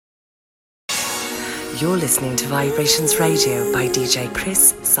You're listening to Vibrations Radio by DJ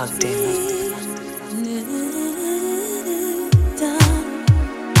Chris Sugden.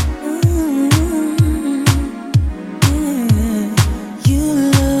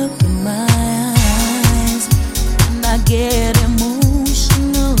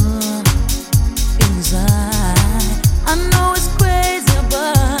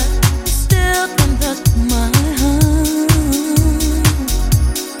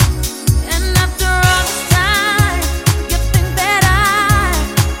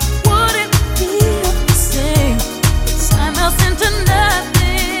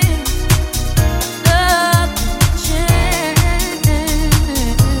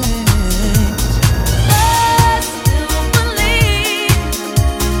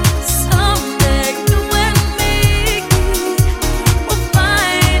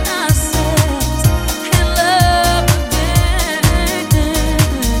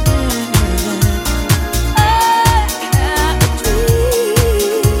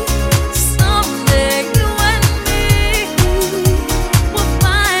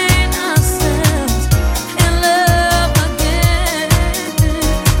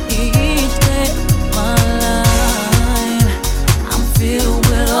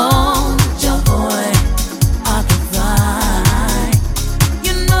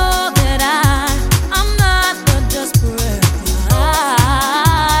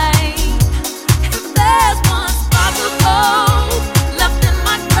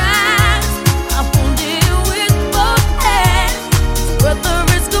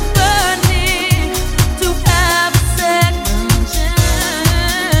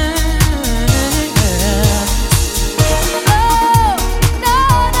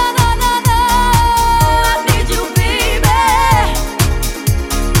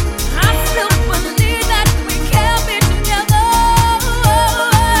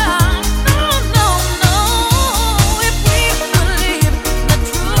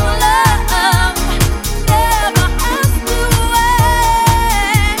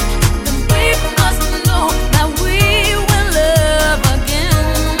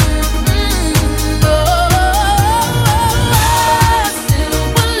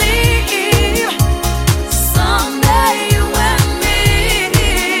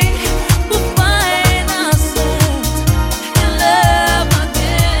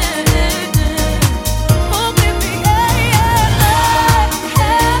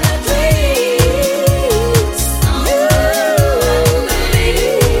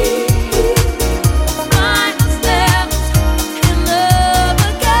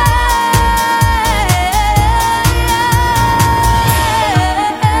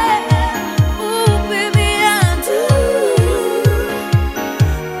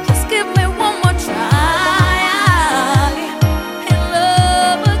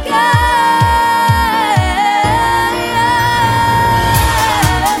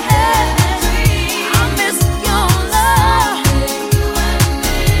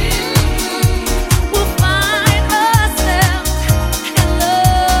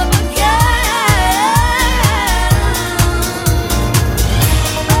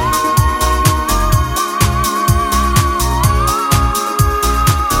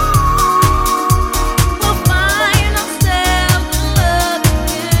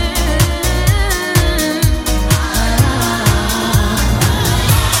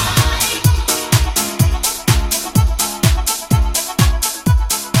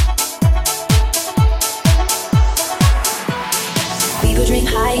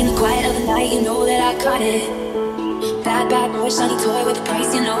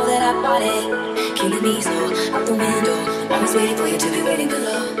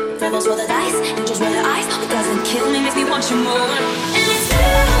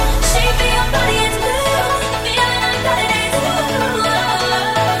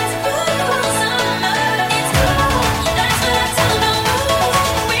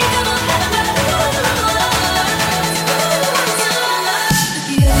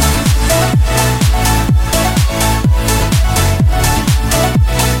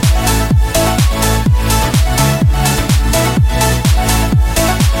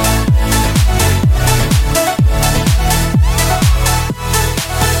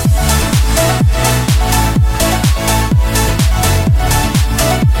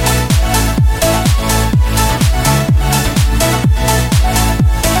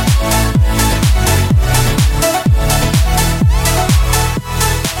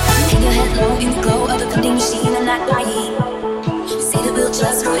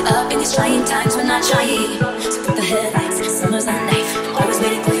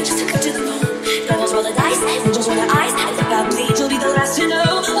 Angels roll their eyes, I think I'll bleed, you'll be the last to know.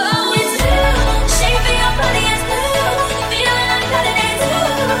 Oh, it's you, shaping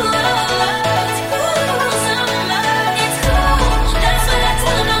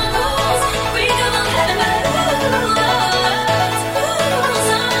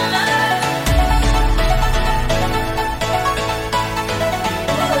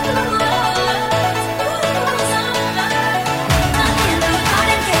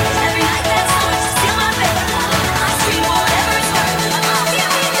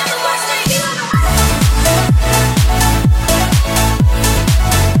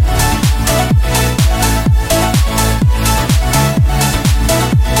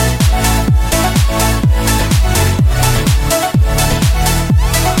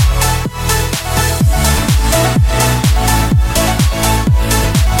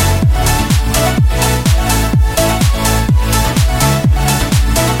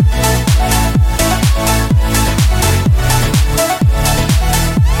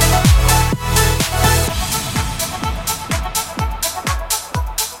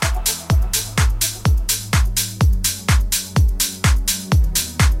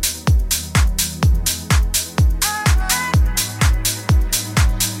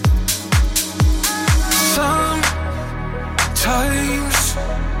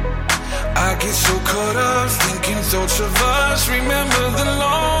get so caught up thinking thoughts of us. Remember the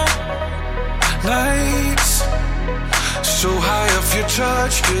long nights, so high off your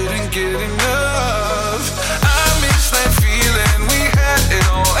touch, couldn't get enough. I miss that feeling, we had it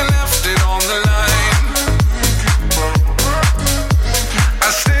all and left it on the line. I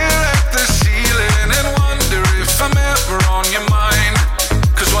stare at the ceiling and wonder if I'm ever on your mind.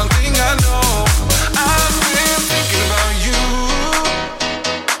 'Cause one thing I know, I've been thinking about you.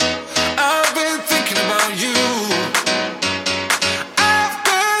 I've been thinking about you. I've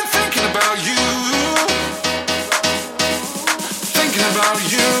been thinking about you. Thinking about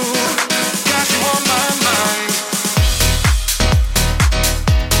you. Got you on my mind.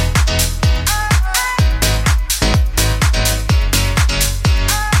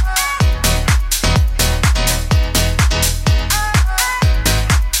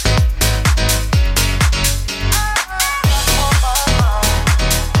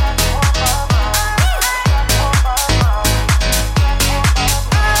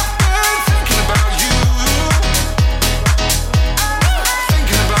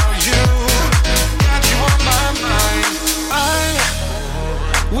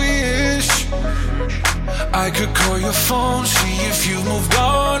 I could call your phone, see if you moved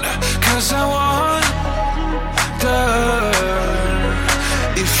on. 'Cause I wonder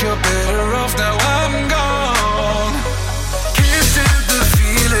if you're better off now I'm gone. Kissing the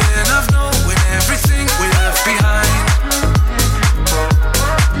feeling of knowing everything we left behind.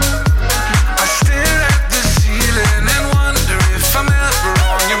 I stare at the ceiling and wonder if I'm ever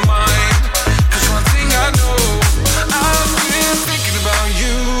on your mind. 'Cause one thing I know, I've been thinking about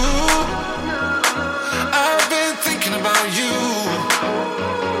you. I've been thinking about you.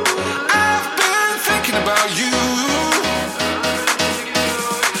 I've been thinking about you.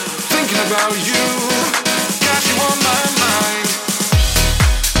 Thinking about you. Got you on my mind.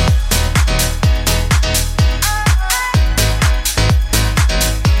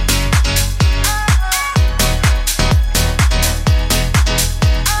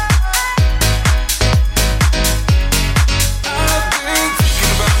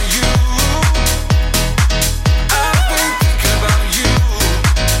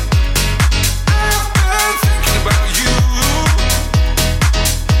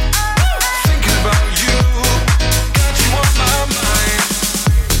 Thinking about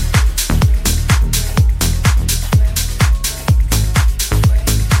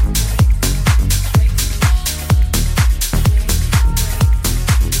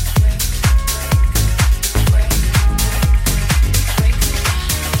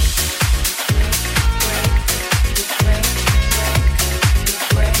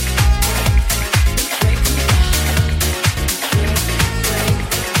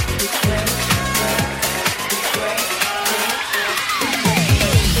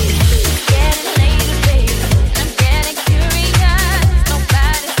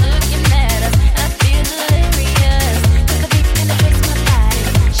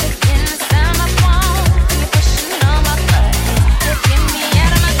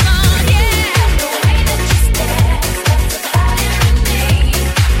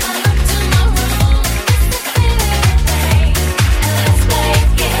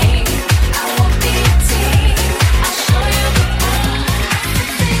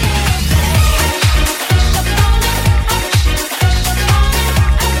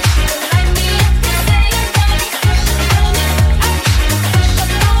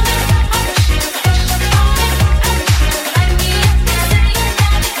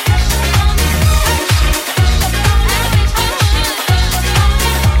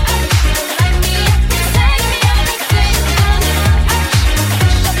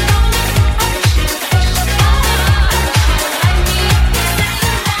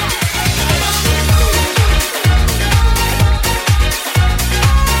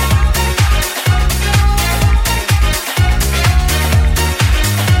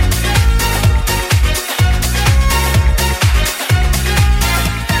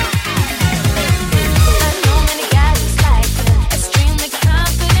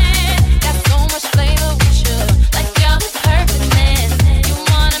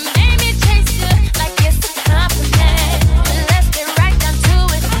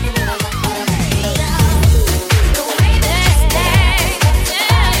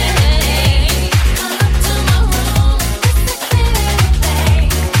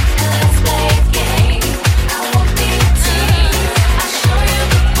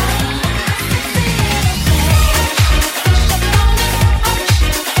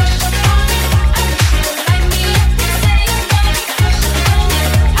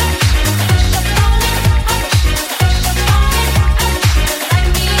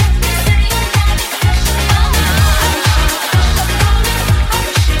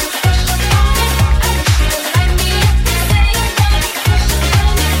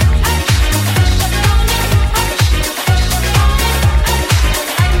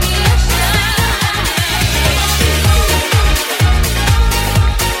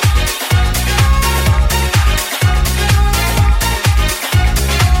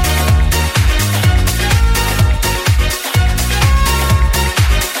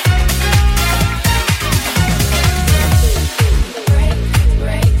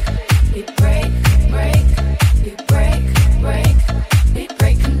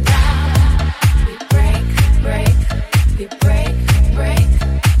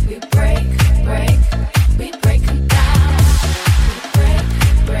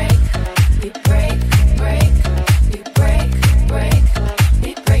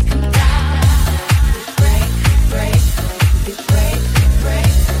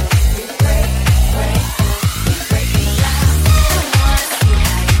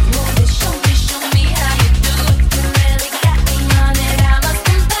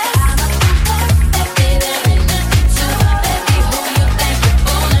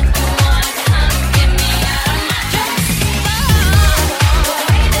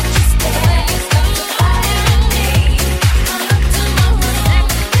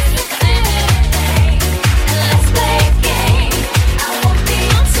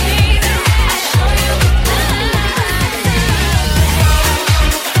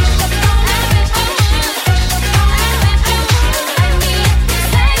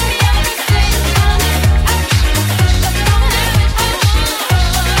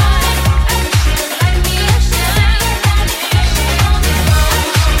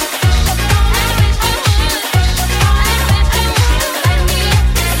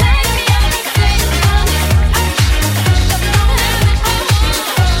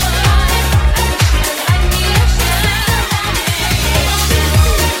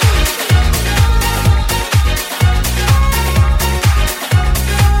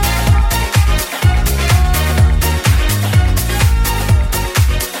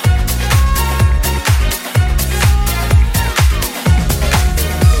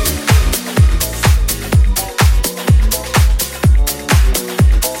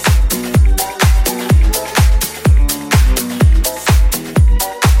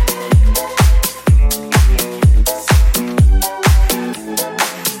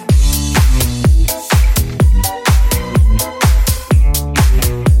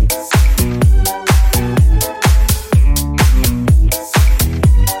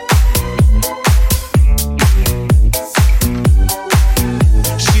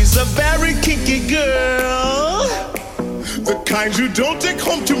don't take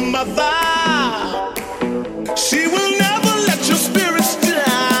home to mother. She will never let your spirits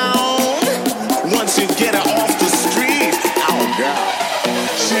down. Once you get her off the street, oh God.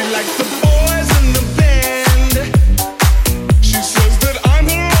 She likes the boys in the band. She says that I'm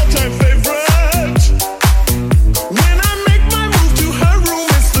her all-time favorite. When I make my move to her room,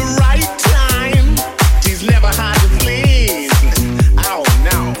 it's the right time. She's never hard to please. Oh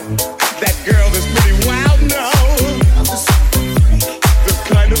no, that girl is pretty wild now. The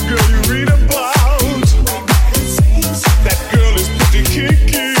kind of girl you read about. That girl is pretty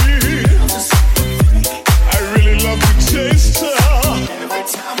kinky. I really love to taste her.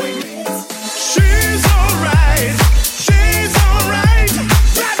 She's alright. She's alright.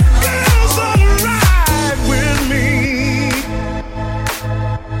 That girl's alright with me.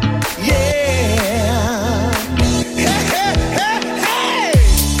 Yeah. Hey, hey, hey, hey.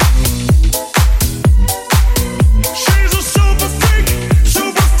 She's a super freak.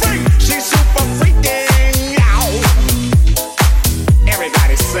 Super freak. She's super freaking out.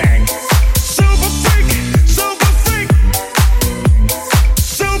 Everybody sing. Super freak. Super freak.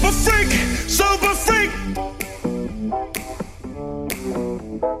 Super freak. Super freak.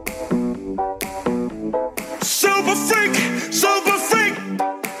 Super freak. Super freak. Super freak.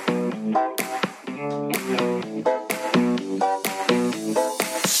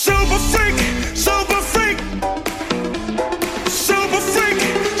 Super freak. Super freak. Super freak.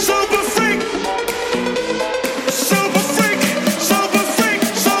 Super freak. Super freak.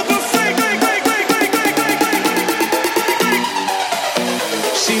 Super freak.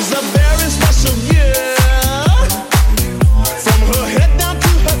 She's a very special girl. From her head down to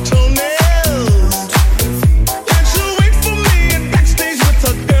her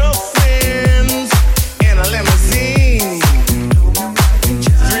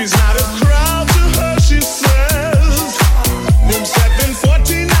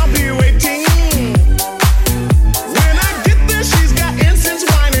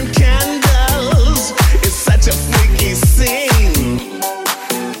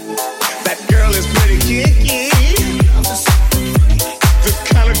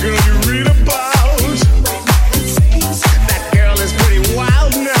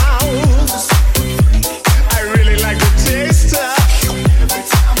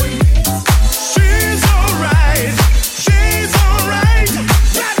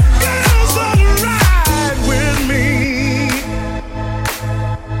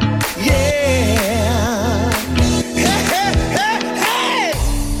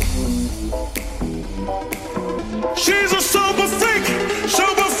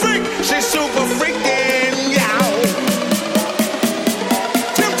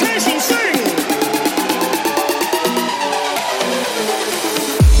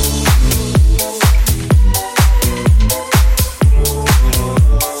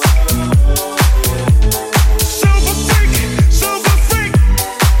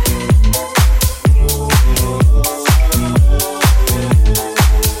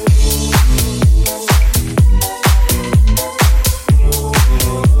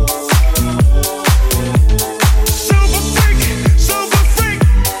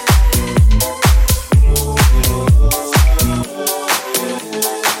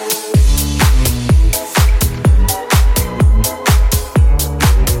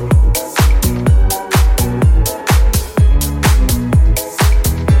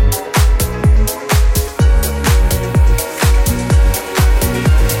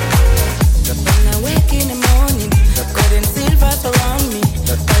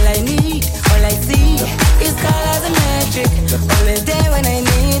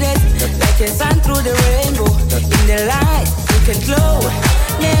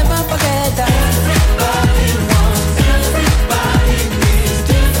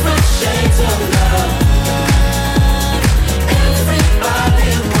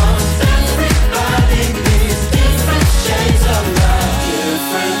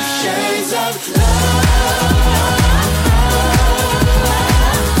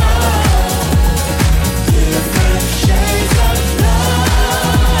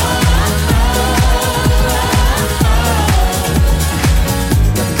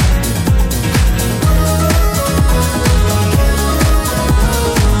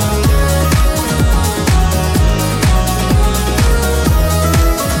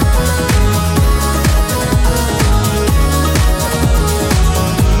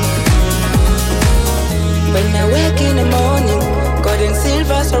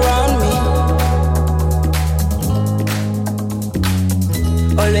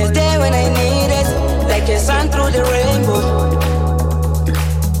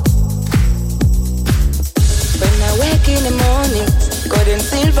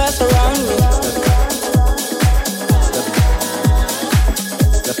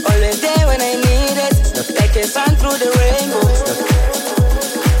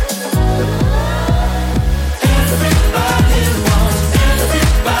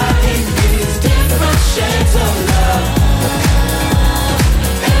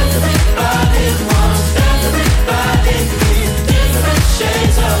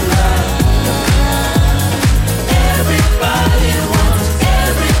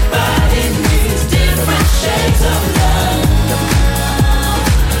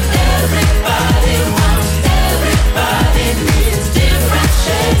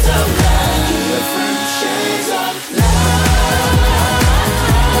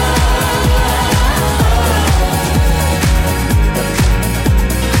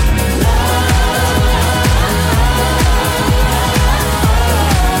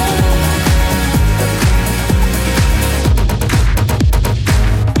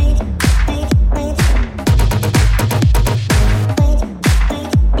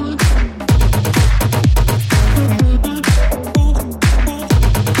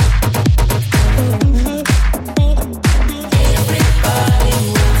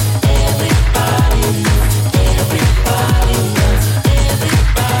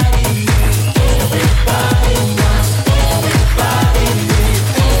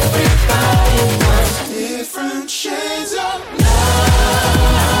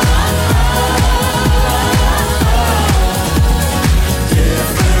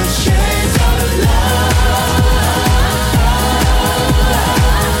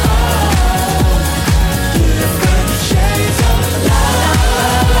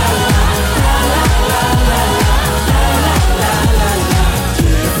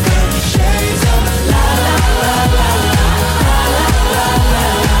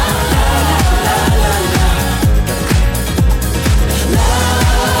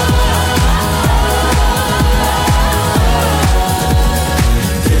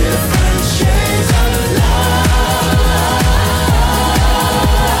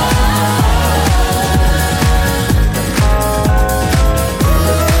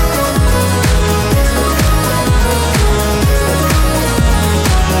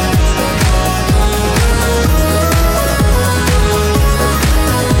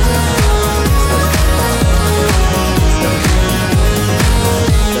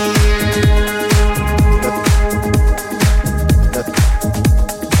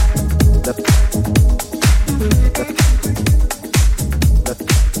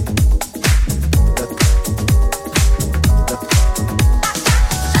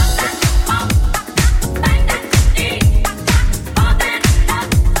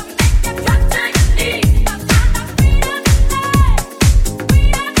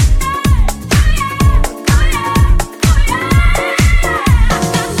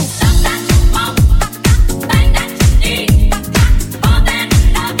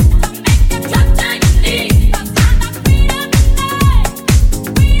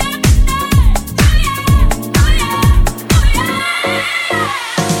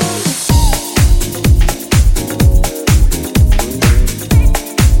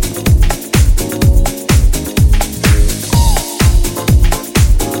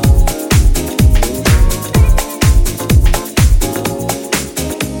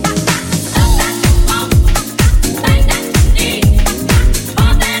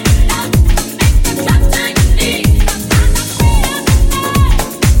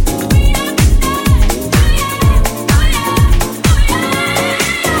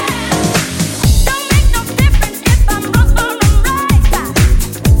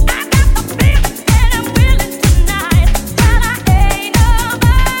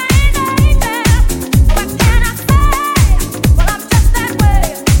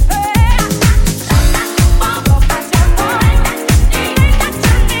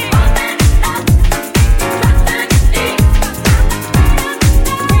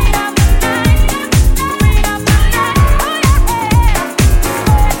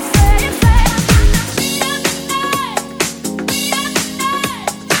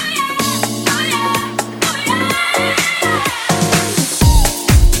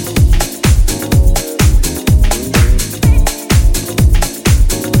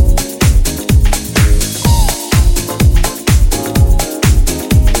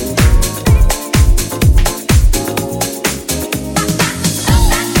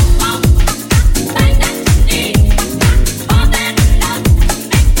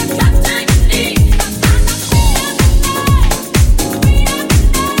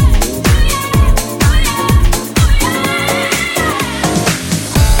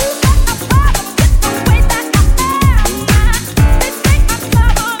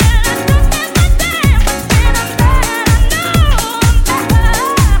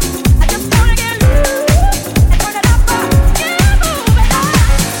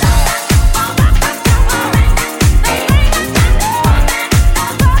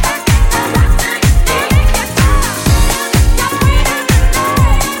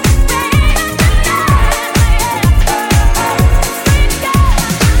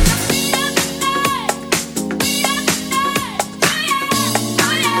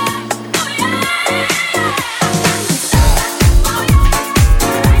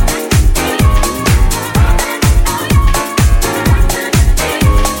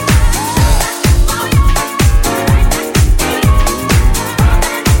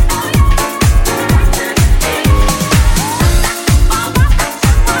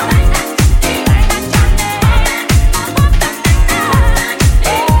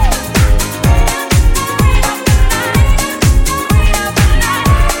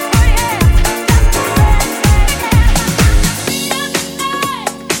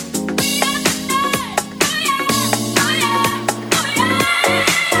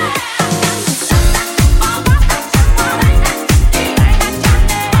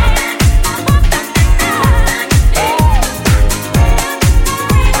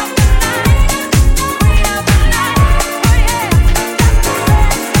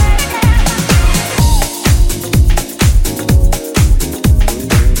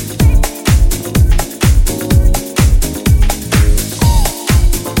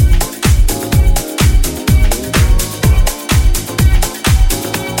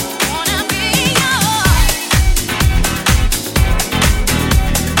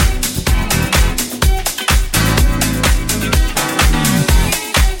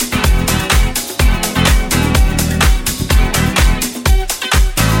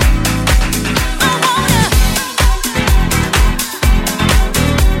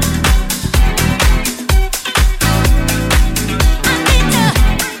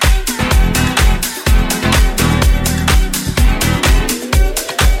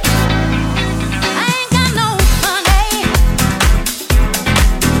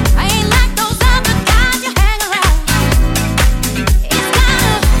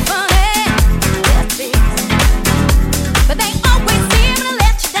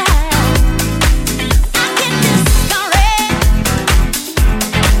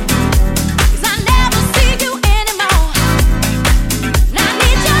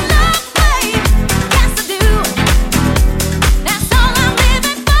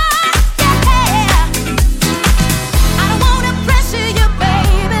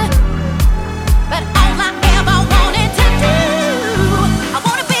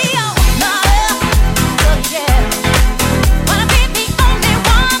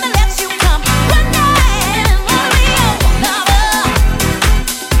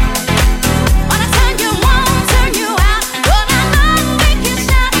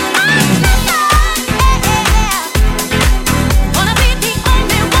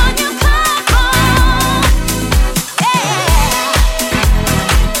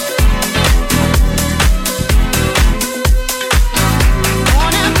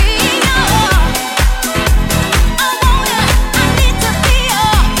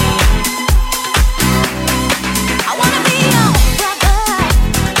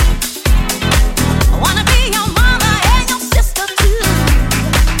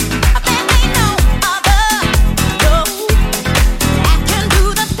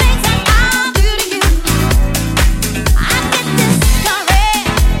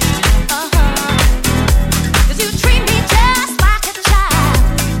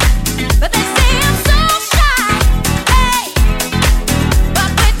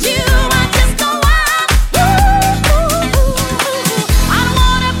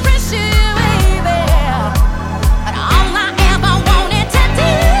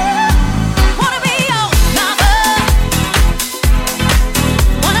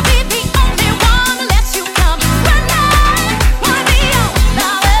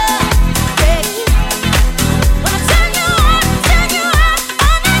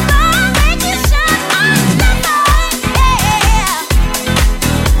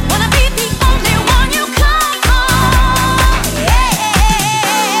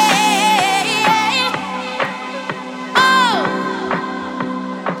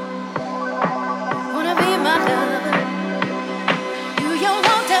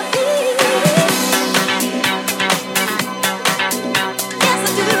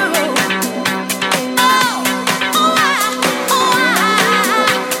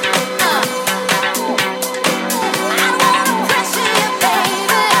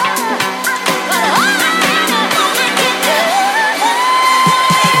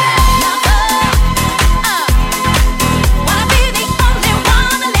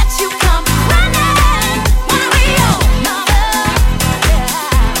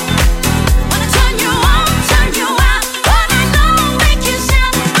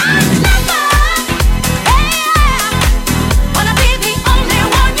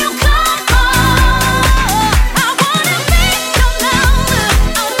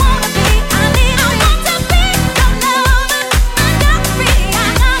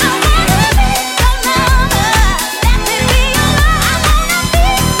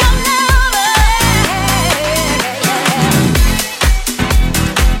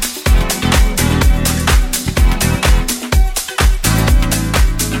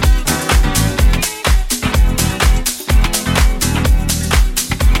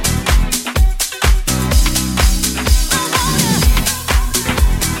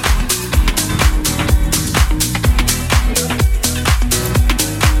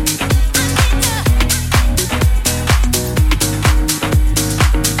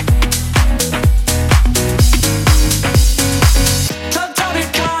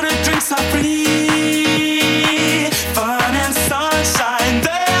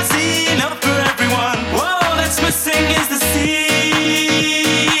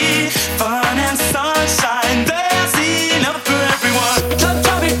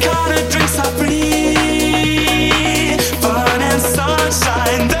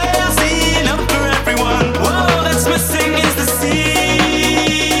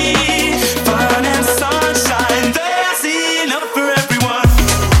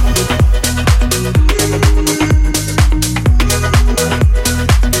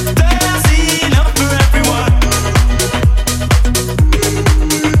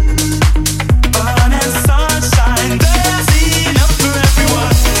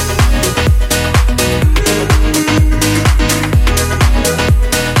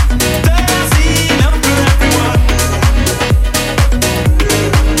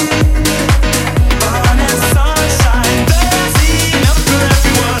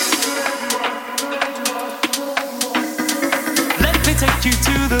you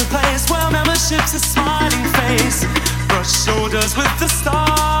to the place where membership's a smiling face. Brush shoulders with the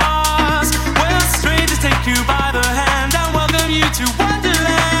stars, where strangers take you by the hand and welcome you to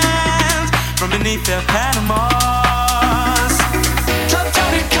Wonderland from beneath their Panamas. Club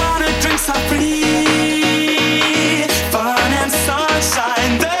Tropicana drinks are free, fun and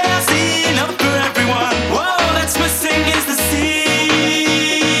sunshine, there's enough for everyone. Whoa, that's missing is the sea.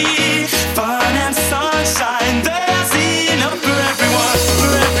 Fun and sunshine, there's enough for everyone,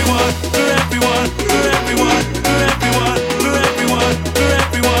 for everyone, for everyone, for everyone, for everyone, for everyone, for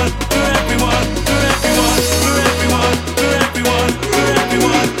everyone, for everyone, for everyone, for everyone, for everyone, for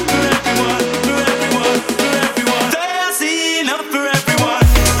everyone, for everyone, for everyone, for everyone. There's enough for everyone.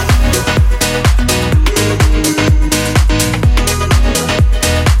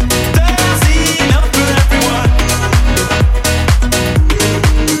 There's enough for everyone.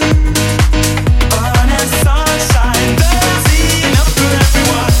 Fun and sunshine, there's enough for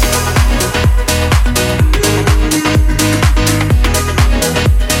everyone.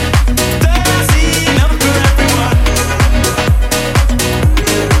 There's enough for everyone.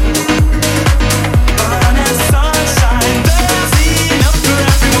 Fun and sunshine, there's enough for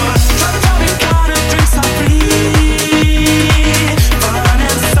everyone. Club Tropicana drinks are free. Fun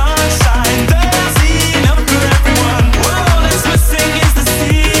and sunshine, there's enough for everyone. Whoa, that's missing is the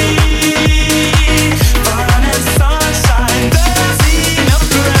sea. Fun and sunshine, there's enough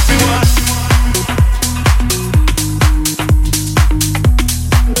for everyone.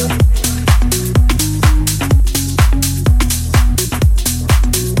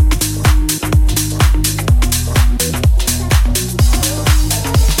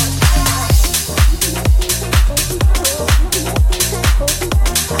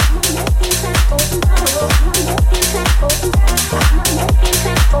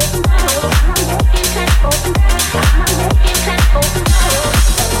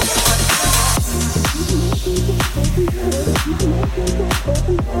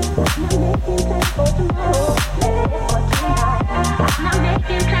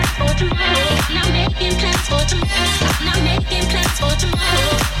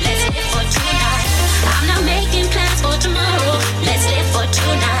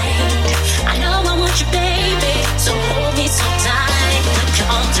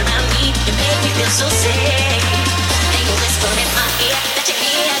 So safe, and you whisper in my ear that you're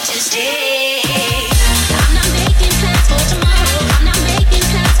here to stay. I'm not making plans for tomorrow. I'm not making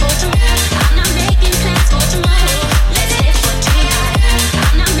plans for tomorrow. I'm not making plans for tomorrow. Let's live for tonight.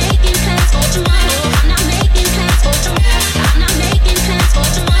 I'm not making plans for tomorrow. I'm not making plans for tomorrow. I'm not making plans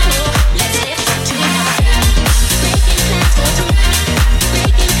for tomorrow. Let's live for tonight. Making plans for tomorrow.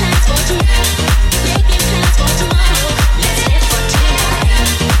 Making plans for tomorrow. Making plans for tomorrow. Let's live for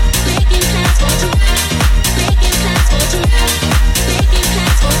tonight. Making plans for tomorrow. Making plans for tomorrow. Making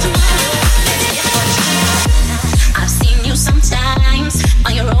plans for tomorrow. Let's live for tonight. I've seen you sometimes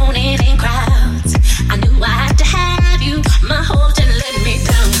on your own and in crowds. I knew I had to have you. My hope didn't let me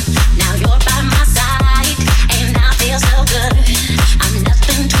down. Now you're by my side, and I feel so good. I'm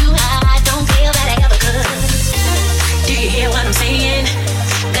nothing to hide. Don't feel that I ever could. Do you hear what I'm saying?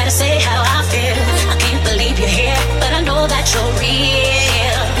 Gotta say how I feel. I can't believe you're here, but I know that you're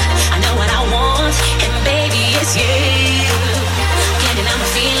real. I know what I want, and baby, it's you. Can't deny my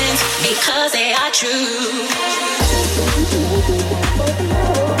feelings because they are true.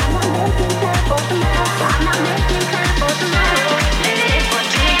 I'm not making plans for tomorrow. Let's live for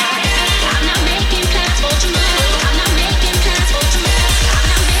tonight. I'm not making plans for tomorrow. I'm not making plans for tomorrow. I'm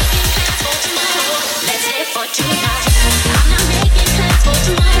not making plans for tomorrow. Let's live for tonight. I'm not making plans for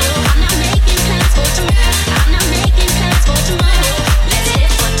tomorrow. I'm not making plans for tomorrow. I'm not making plans for tomorrow. Let's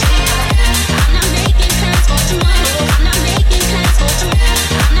live for tonight. I'm not making plans for tomorrow. I'm not making plans for tomorrow.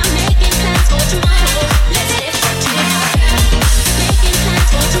 I'm not making plans for tomorrow. Let's live for tonight. Making plans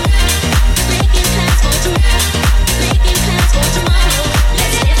for tomorrow. Making plans for tomorrow. Making plans for tomorrow.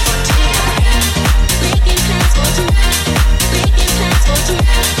 Let's live for tonight. Making plans for tomorrow. Making plans for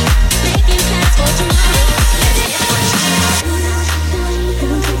tomorrow. Making plans for tomorrow. Let's live for tonight.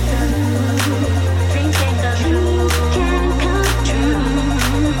 Dreams can come true. Can come true.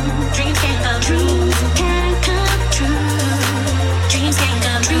 Dreams can come true. Can come true. Dreams can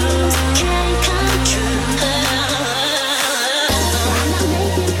come true. Can come true. I'm not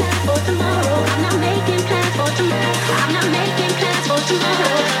making plans for tomorrow. I'm not making plans for tomorrow. I'm not making plans for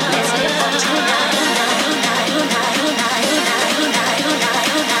tomorrow. Let's live for tonight.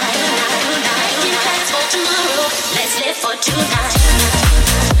 Making plans for tomorrow. Let's live for tonight.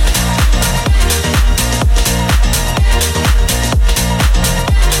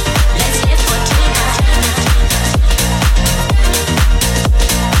 Let's live for tonight.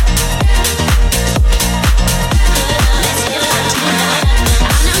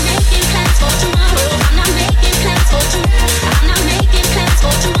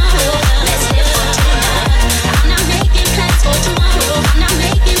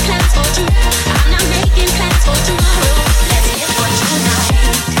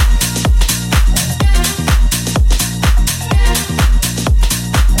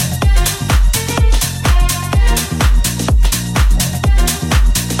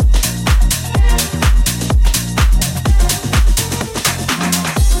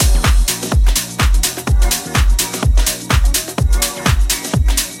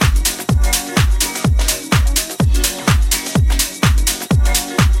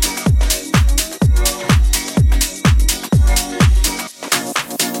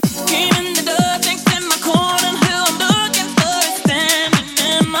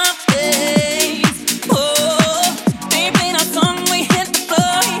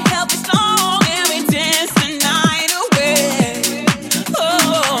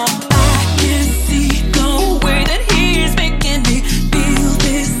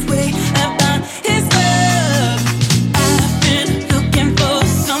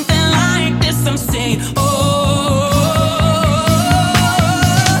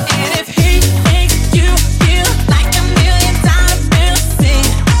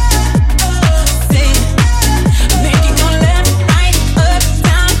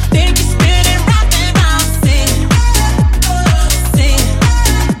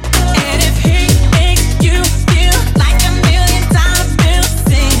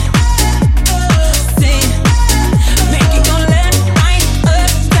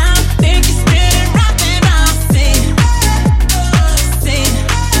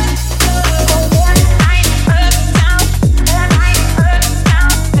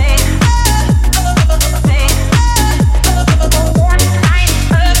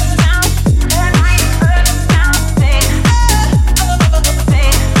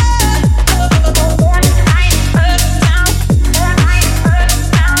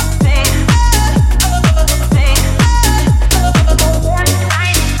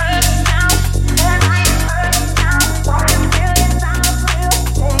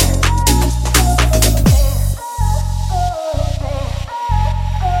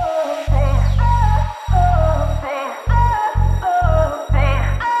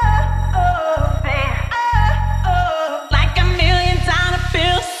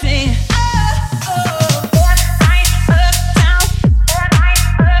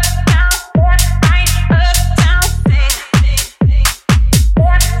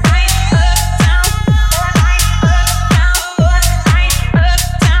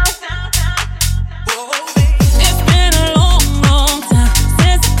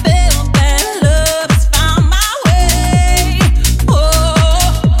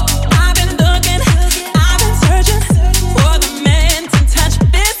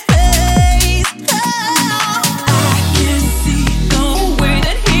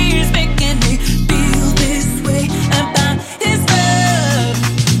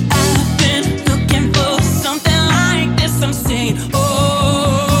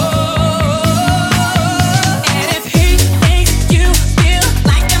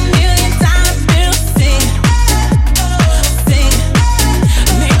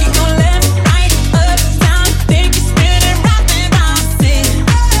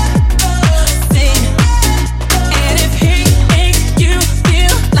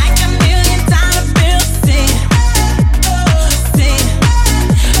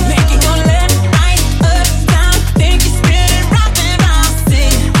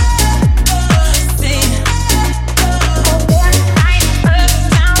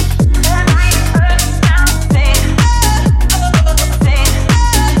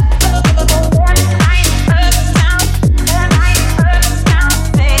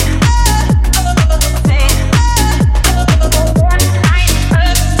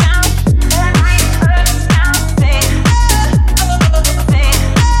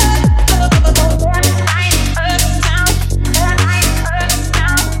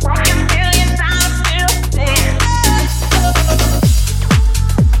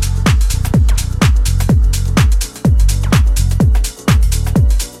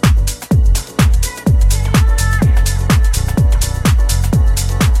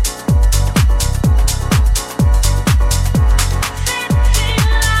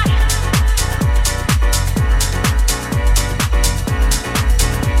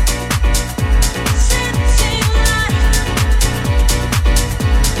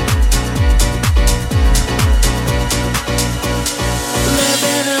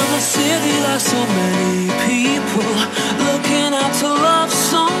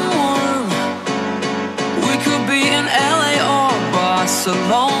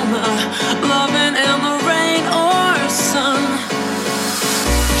 Barcelona, loving in the rain or sun.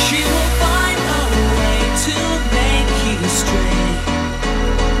 She will find a way to make you stray.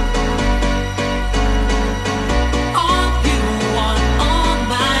 All you want all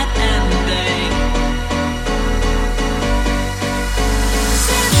night and day.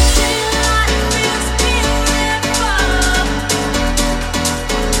 City life is beautiful.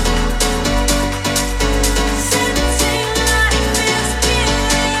 City life is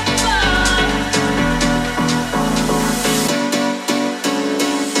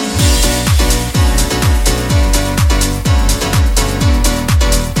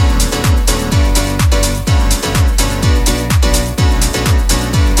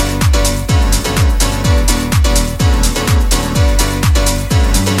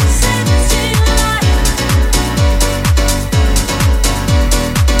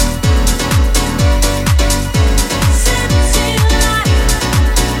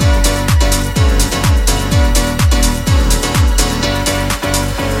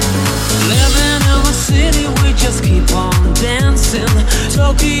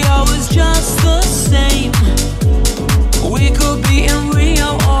Tokyo is just the same. We could be in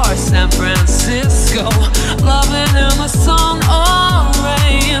Rio or San Francisco, loving in the sun or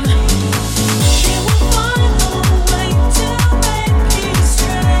rain. She will find a way to make you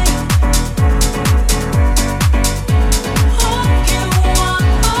stray. All you want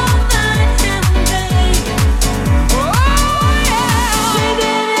all night and day. Oh yeah.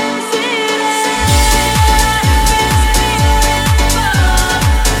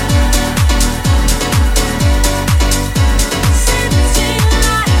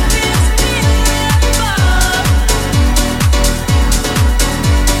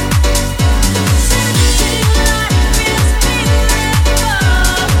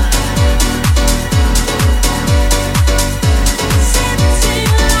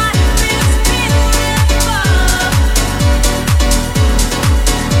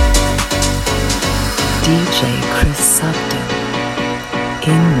 DJ Chris Sugden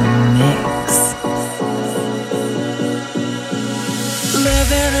in the mix.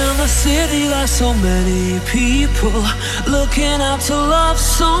 Living in the city like so many people, looking out to love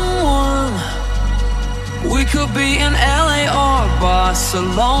someone. We could be in LA or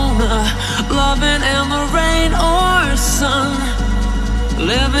Barcelona, loving in the rain or sun.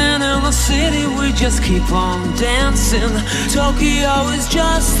 Living in the city, we just keep on dancing. Tokyo is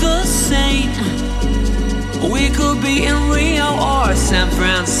just the same. We could be in Rio or San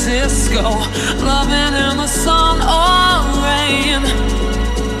Francisco, loving in the sun or rain.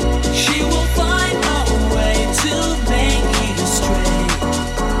 She will find a way to make you stray.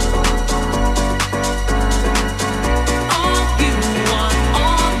 All you want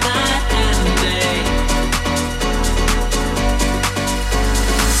all night and day.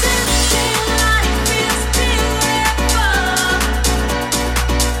 City life is beautiful.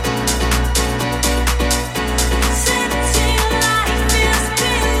 City life is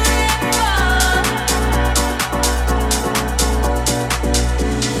beautiful.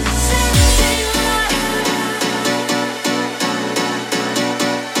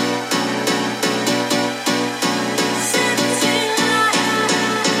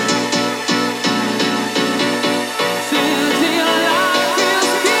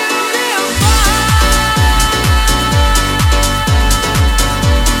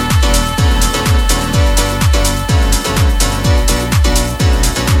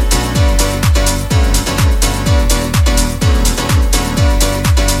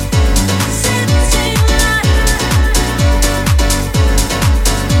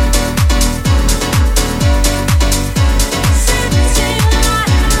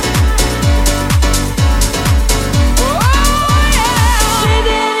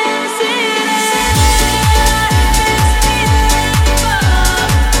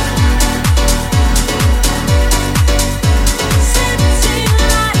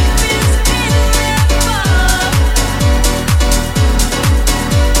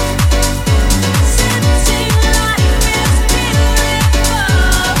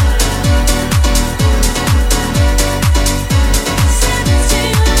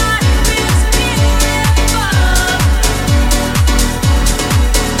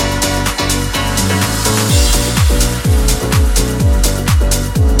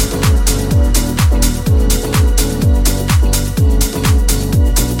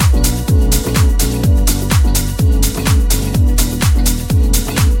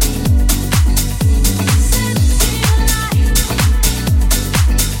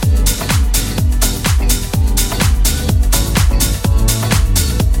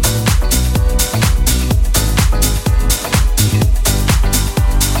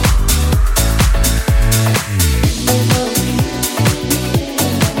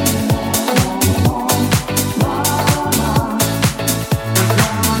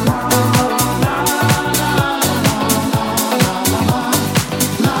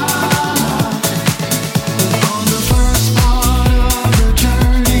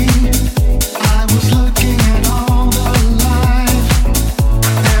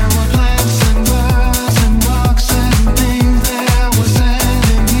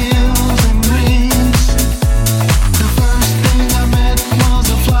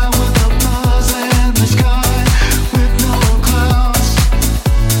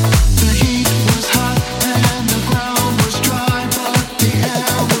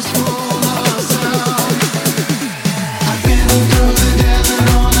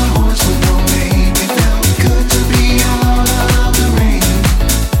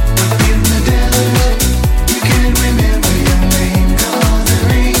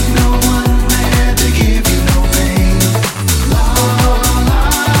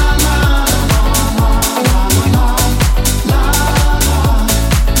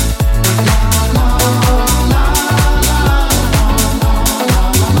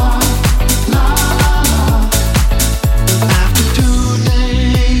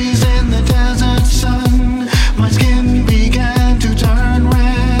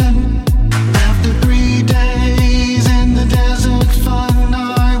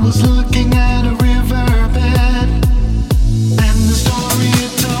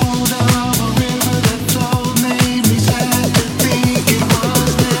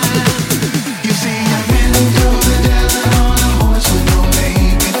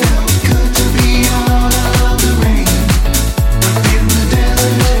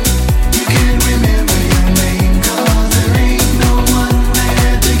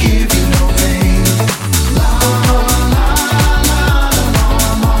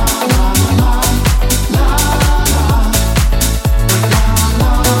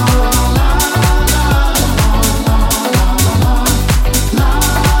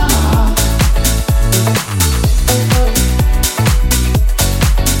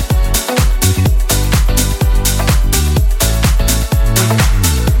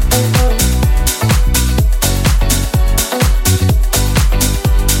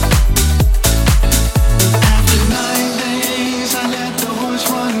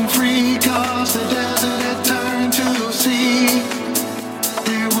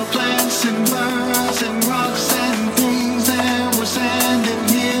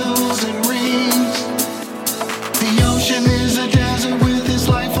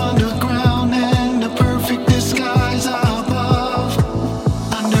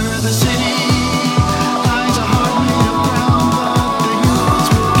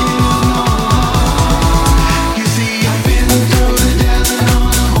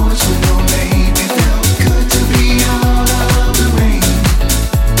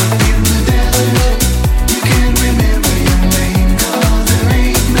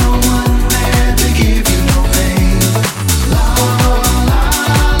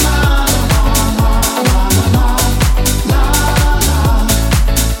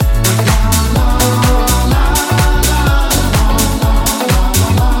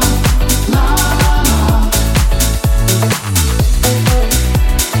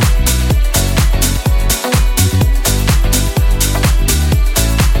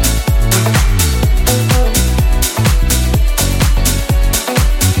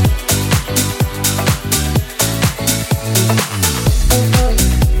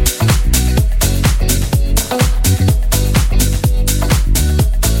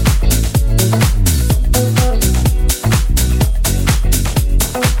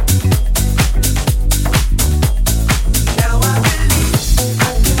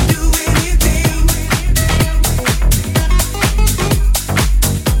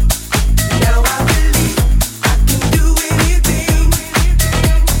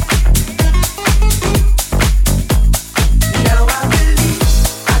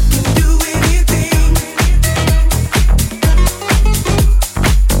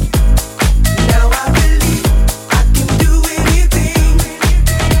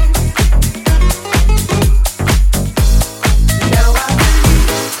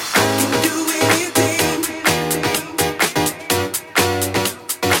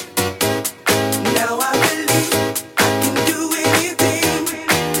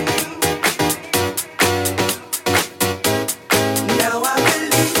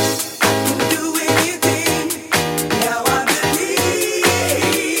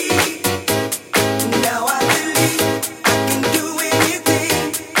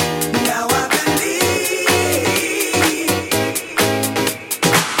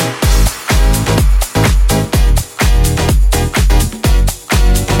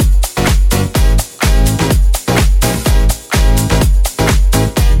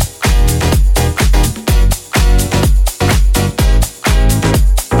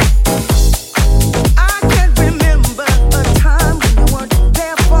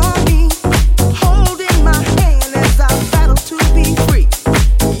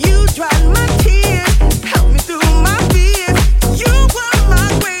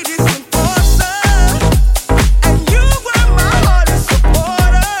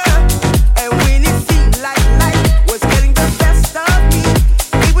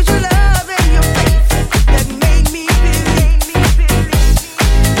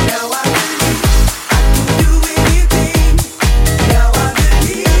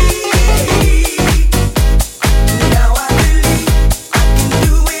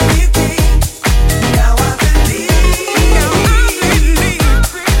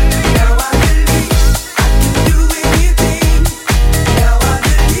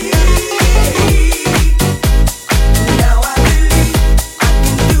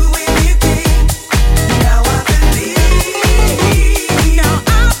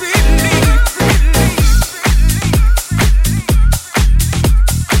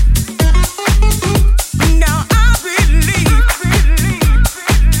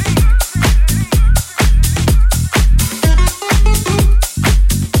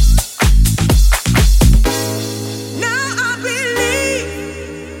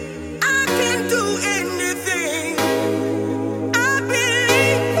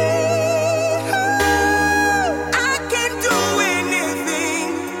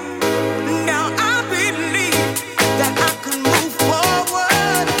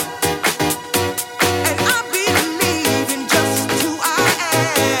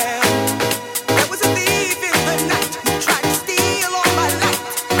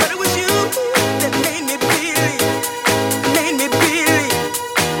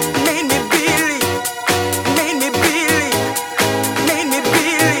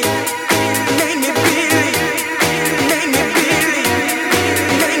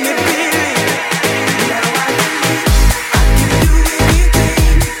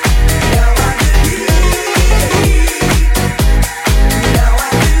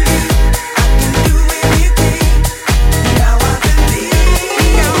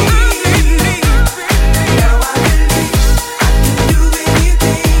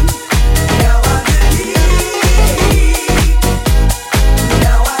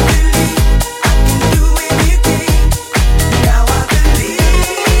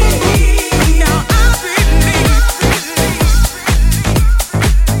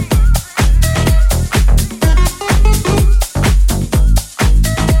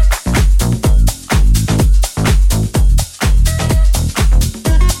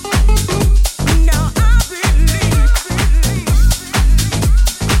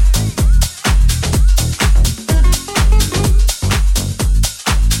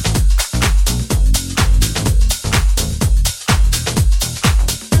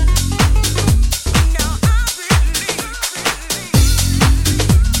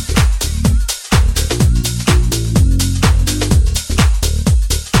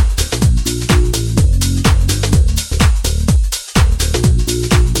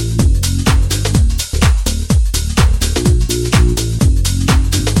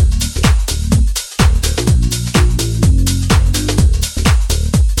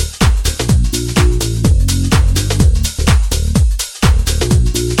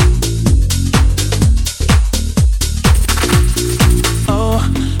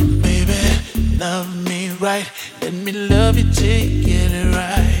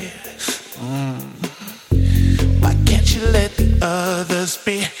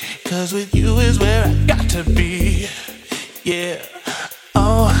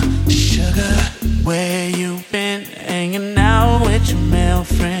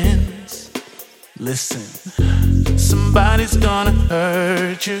 Listen, somebody's gonna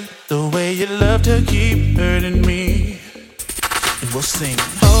hurt you the way you love to keep hurting me. And we'll sing,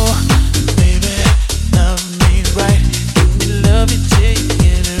 oh, baby, love me right. Let me love you till you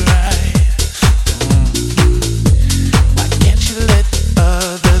get it right. Why can't you let the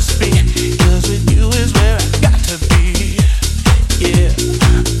others be? 'Cause with you is where I got to be. Yeah,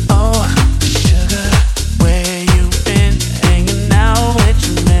 oh, sugar, where you been? Hanging out with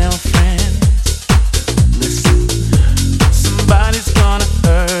your male friends. Listen, somebody's gonna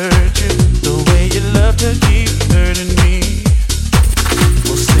hurt you the way you love to keep hurting me.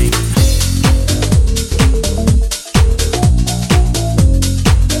 We'll sing.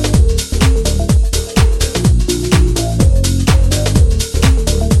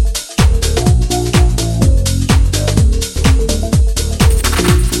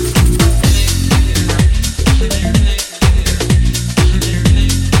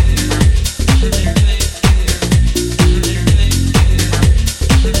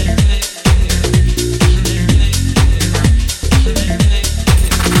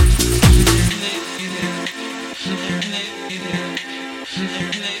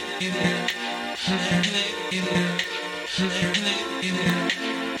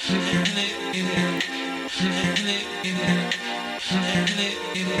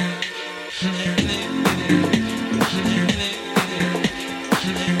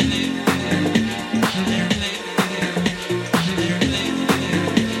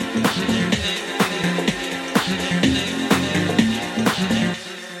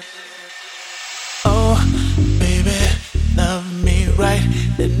 Oh, baby, love me right.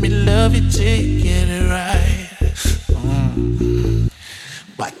 Let me love you till you get it right.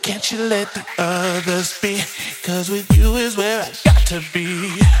 Why can't you let the others be? 'Cause with you is where I got to be.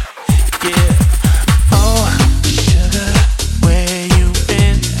 Yeah. Oh, sugar, where you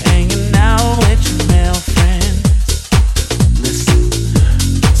been? Hanging out with your male friends. Listen,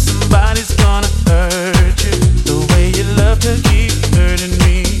 somebody's gonna hurt you the way you love to keep hurting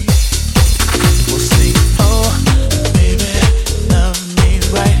me. We'll sing, oh, baby, love me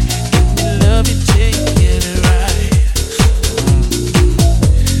right. Let me love you till you get it right.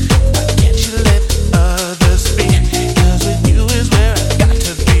 Why can't you let others be? 'Cause with you is where I got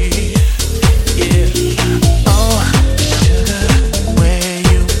to be.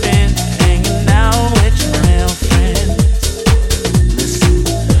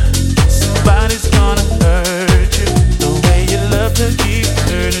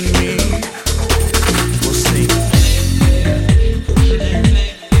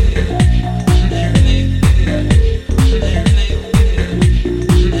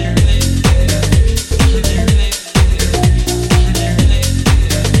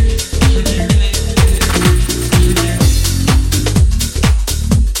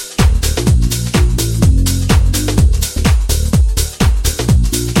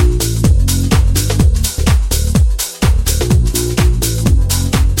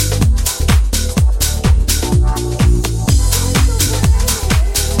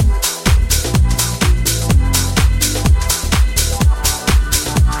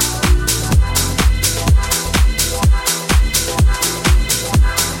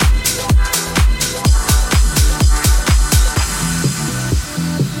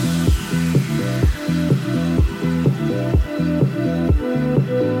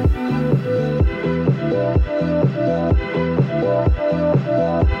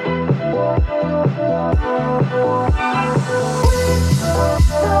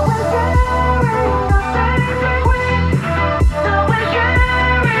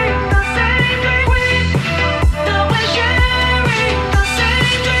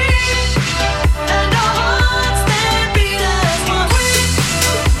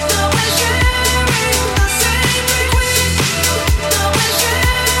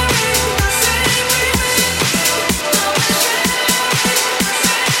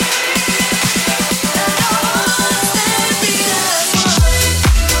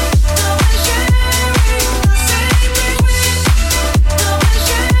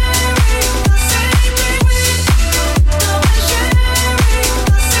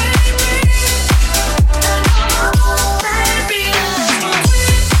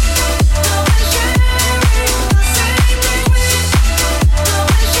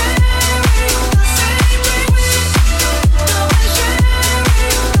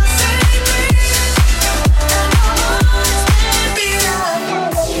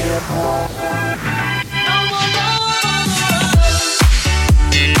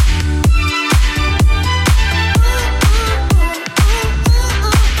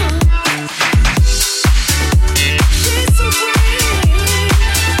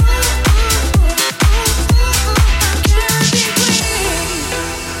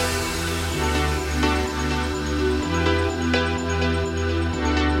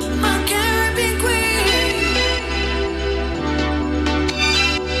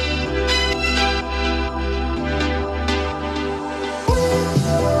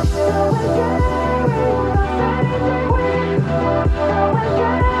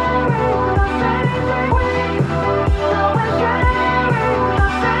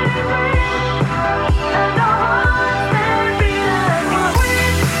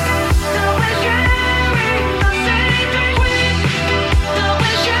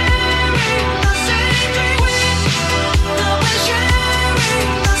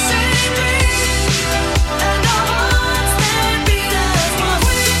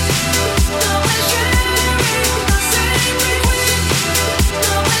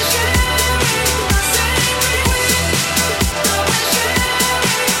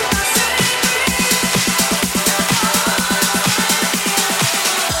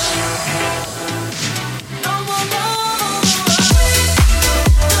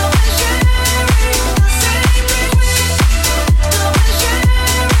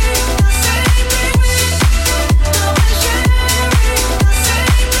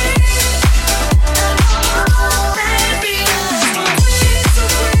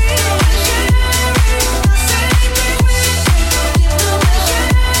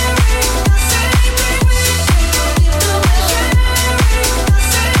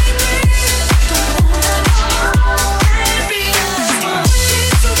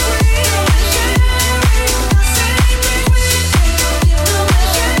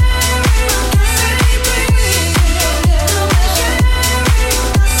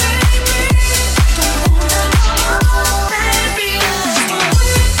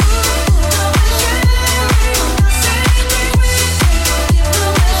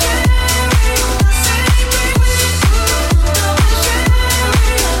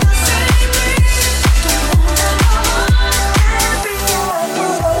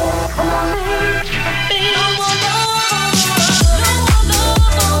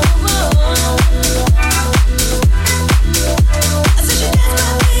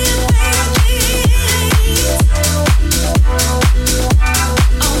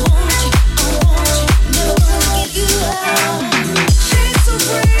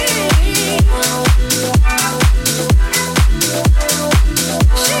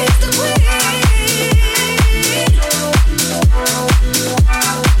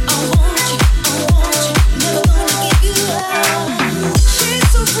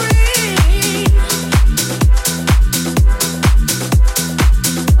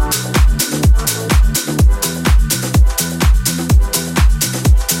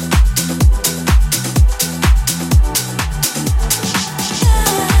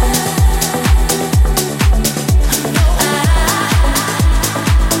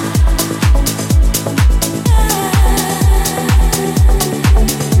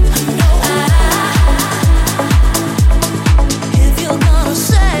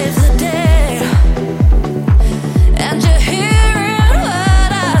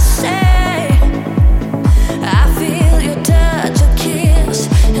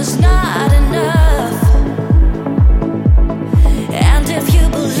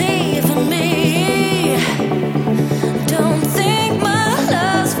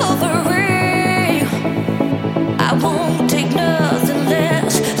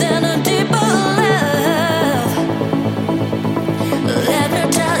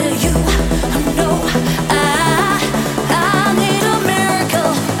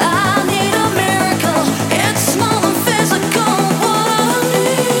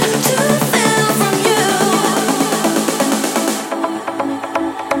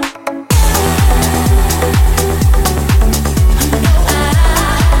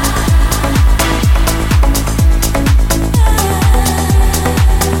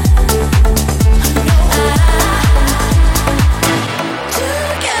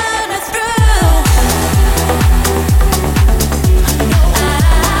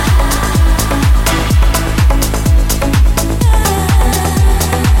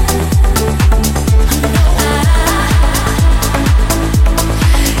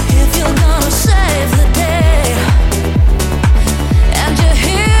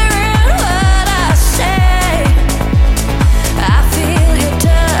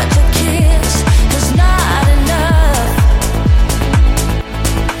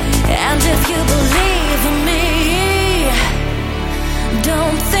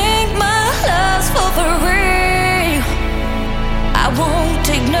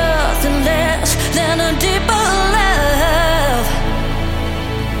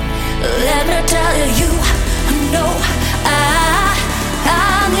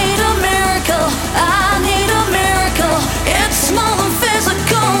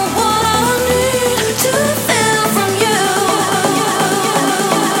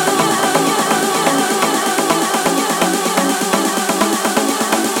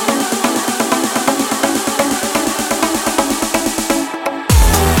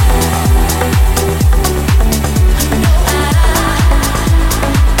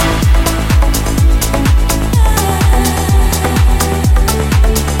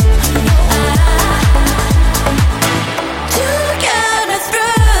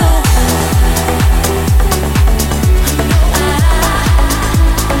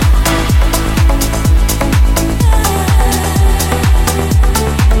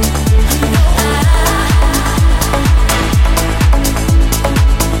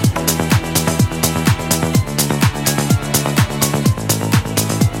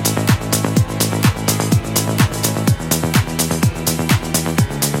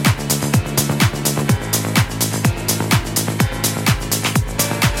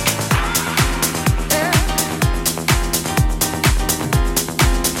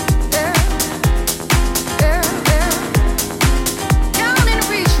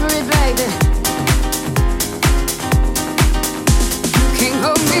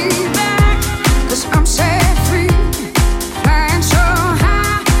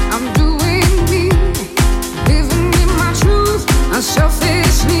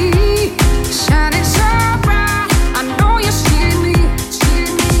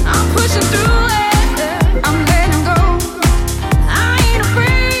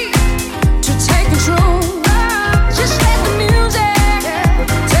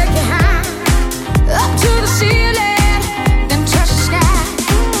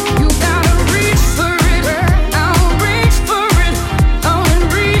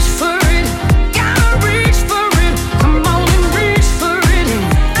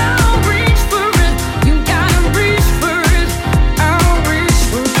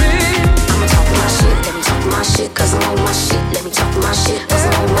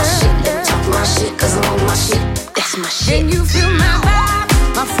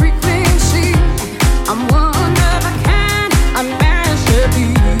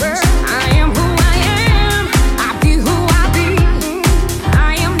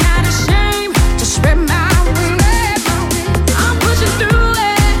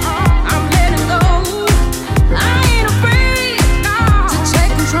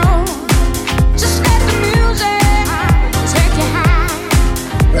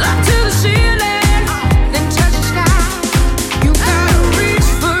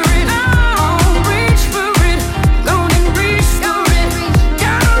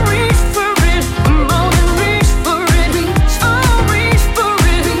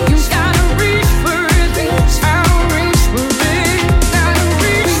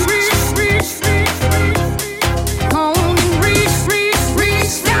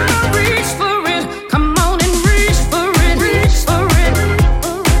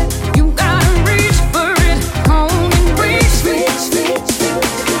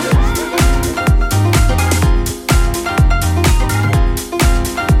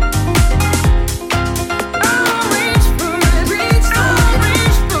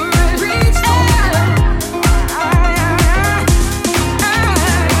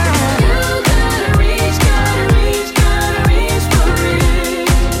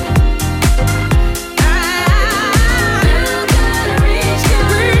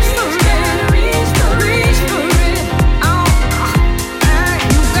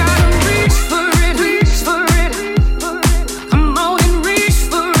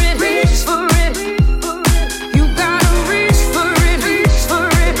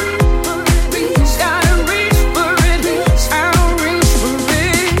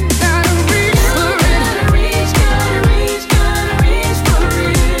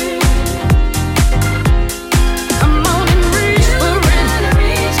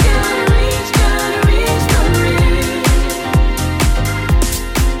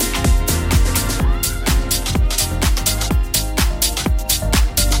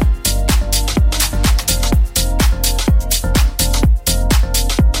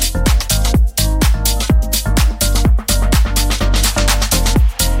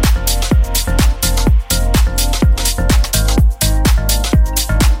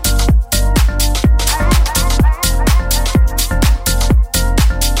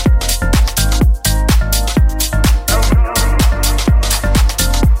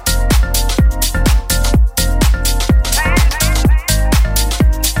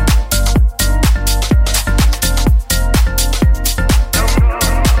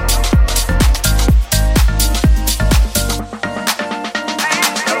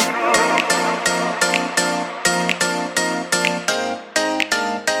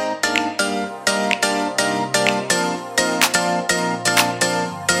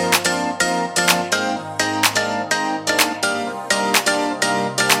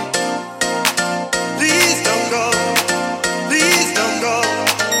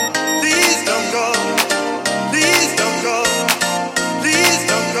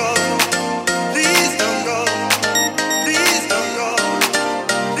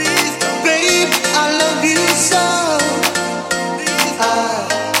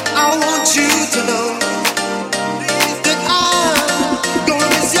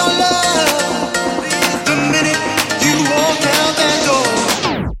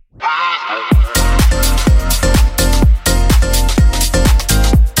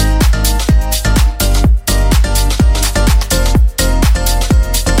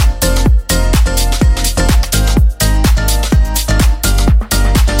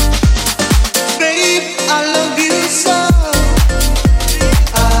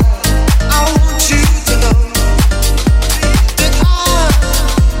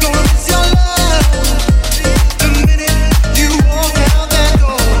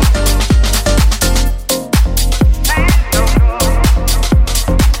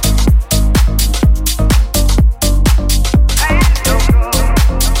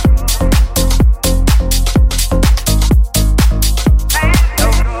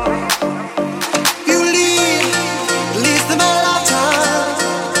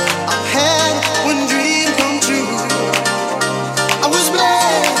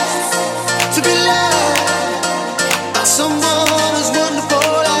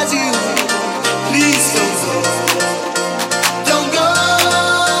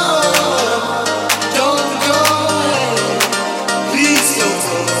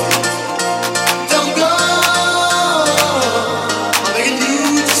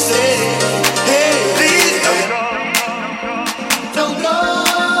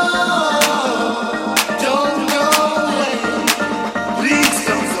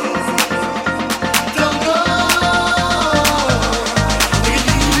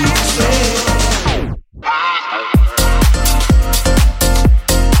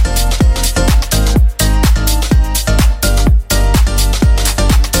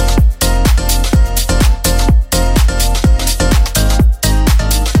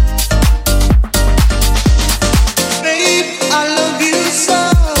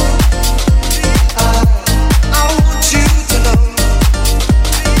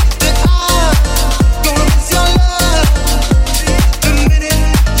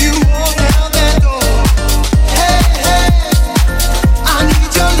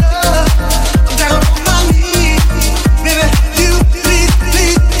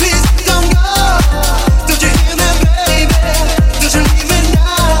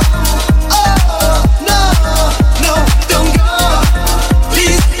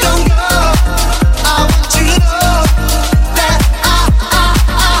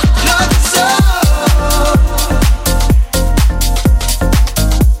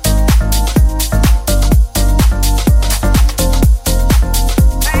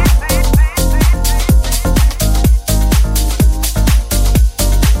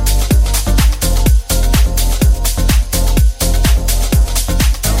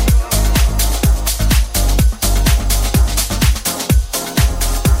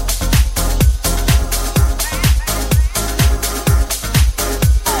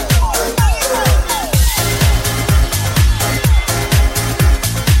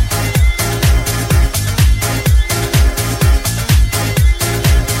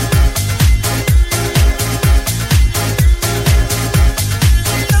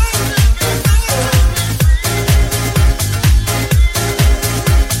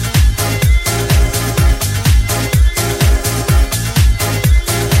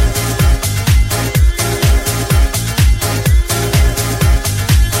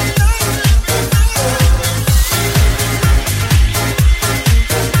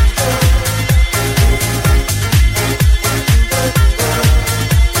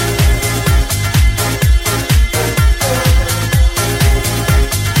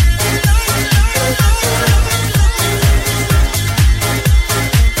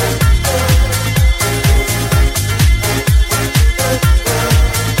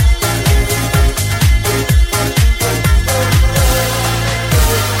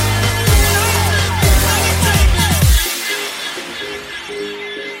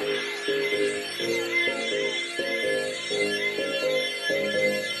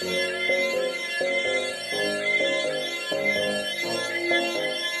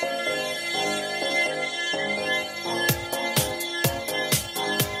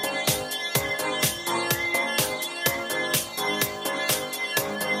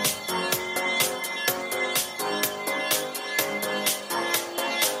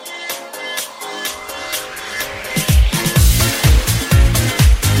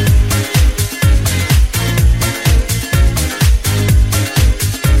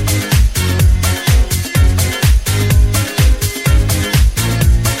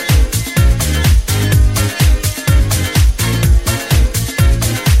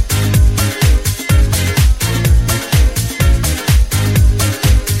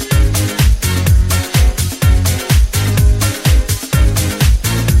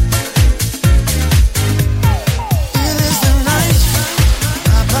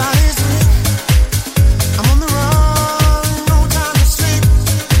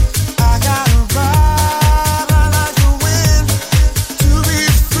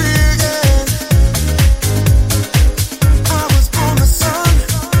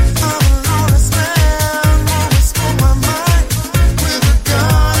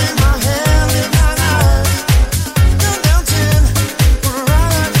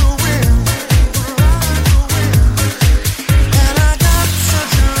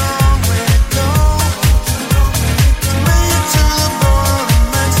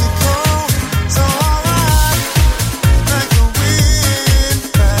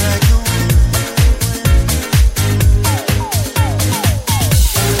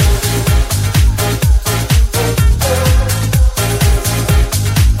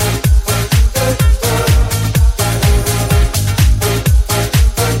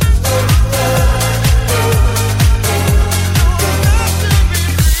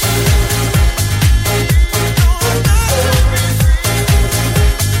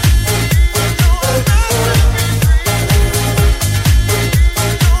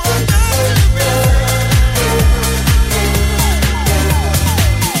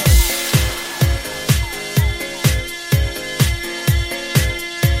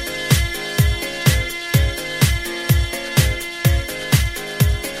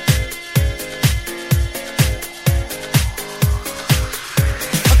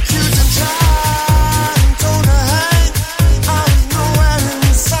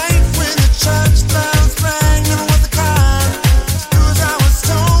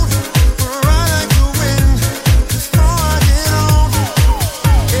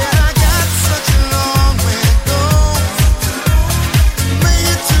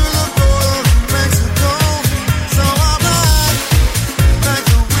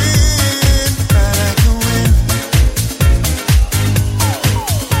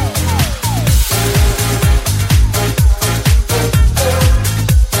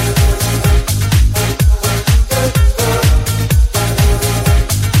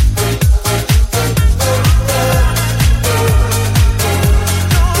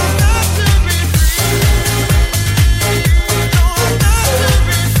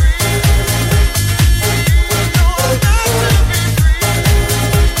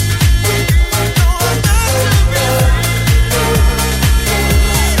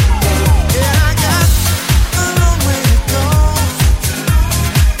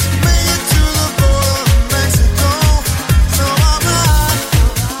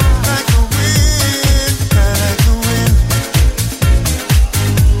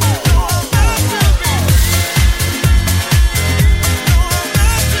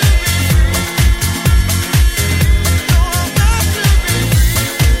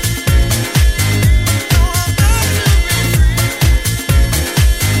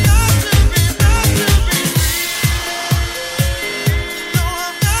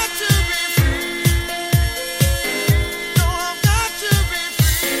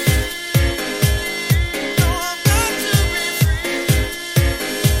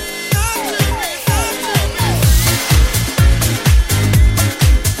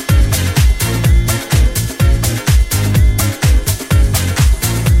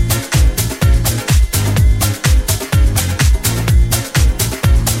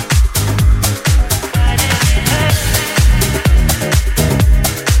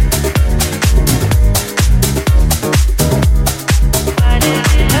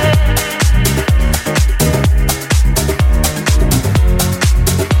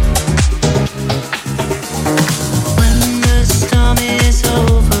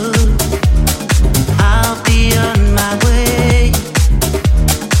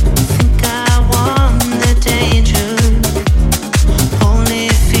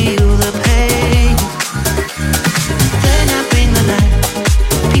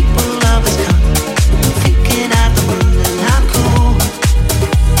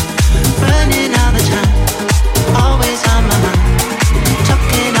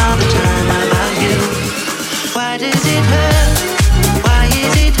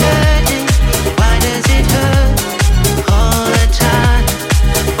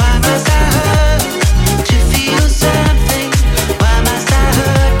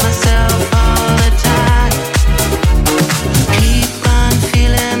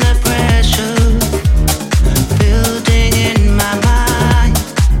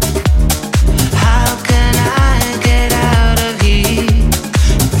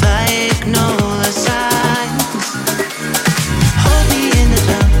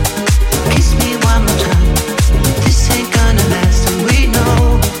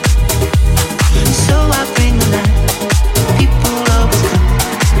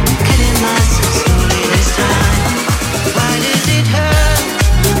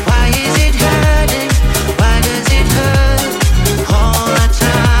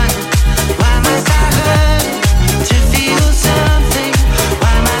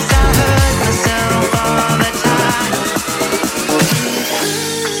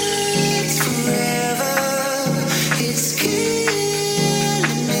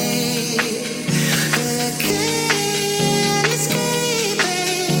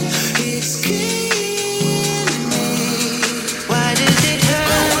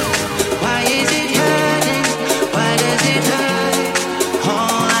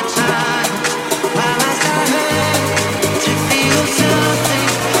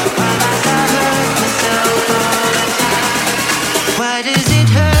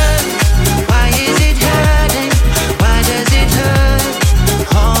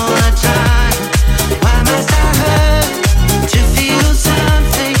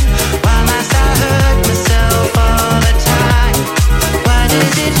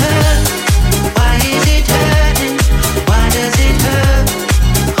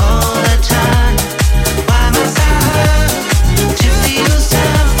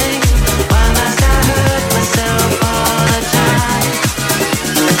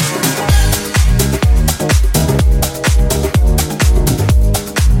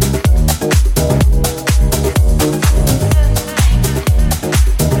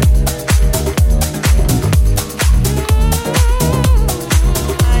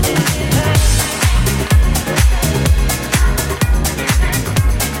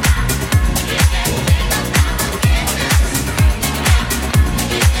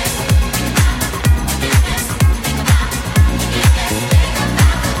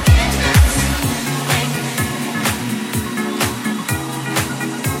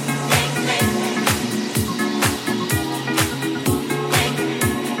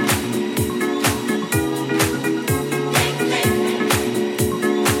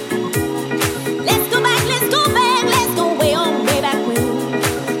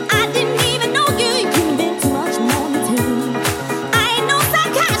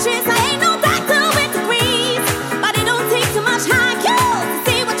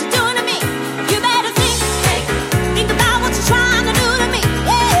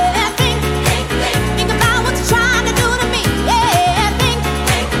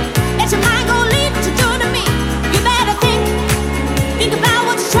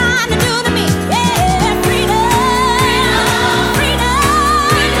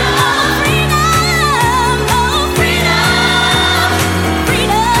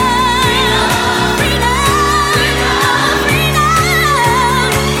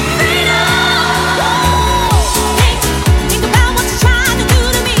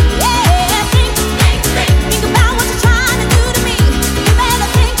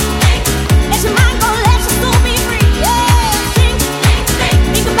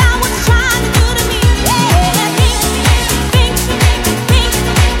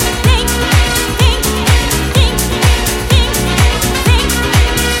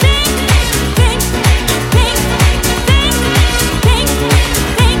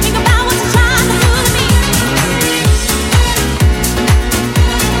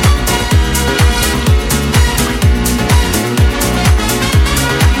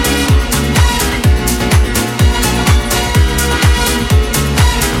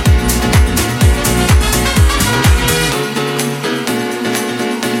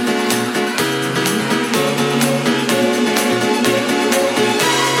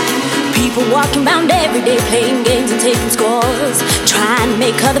 walking around every day playing games and taking scores, trying to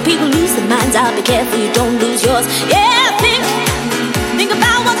make other people lose their minds. I'll be careful you don't lose yours. Yeah, think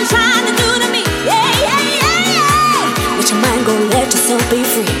about what you're trying to do to me. Yeah, yeah, yeah, yeah. Let your mind go, let yourself be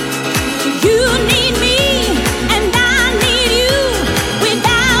free. You need me and I need you.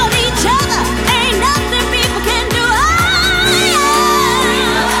 Without each other ain't nothing people can do. Oh, yeah.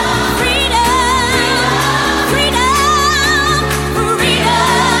 Freedom, freedom, freedom,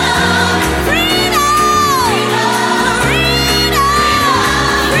 freedom, freedom,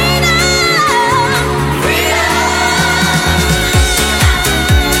 freedom, freedom.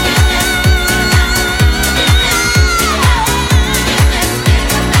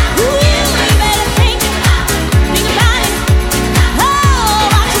 Ooh, you better think about it. Oh,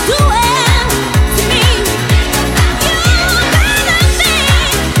 what you doing to me? You better think,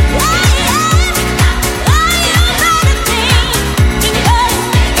 yeah, yeah. Oh, you better think about what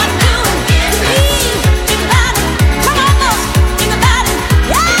you're doing to me. Think about it. Come on, boss. Think about it.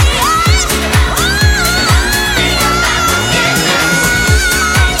 Yeah, yeah. Oh,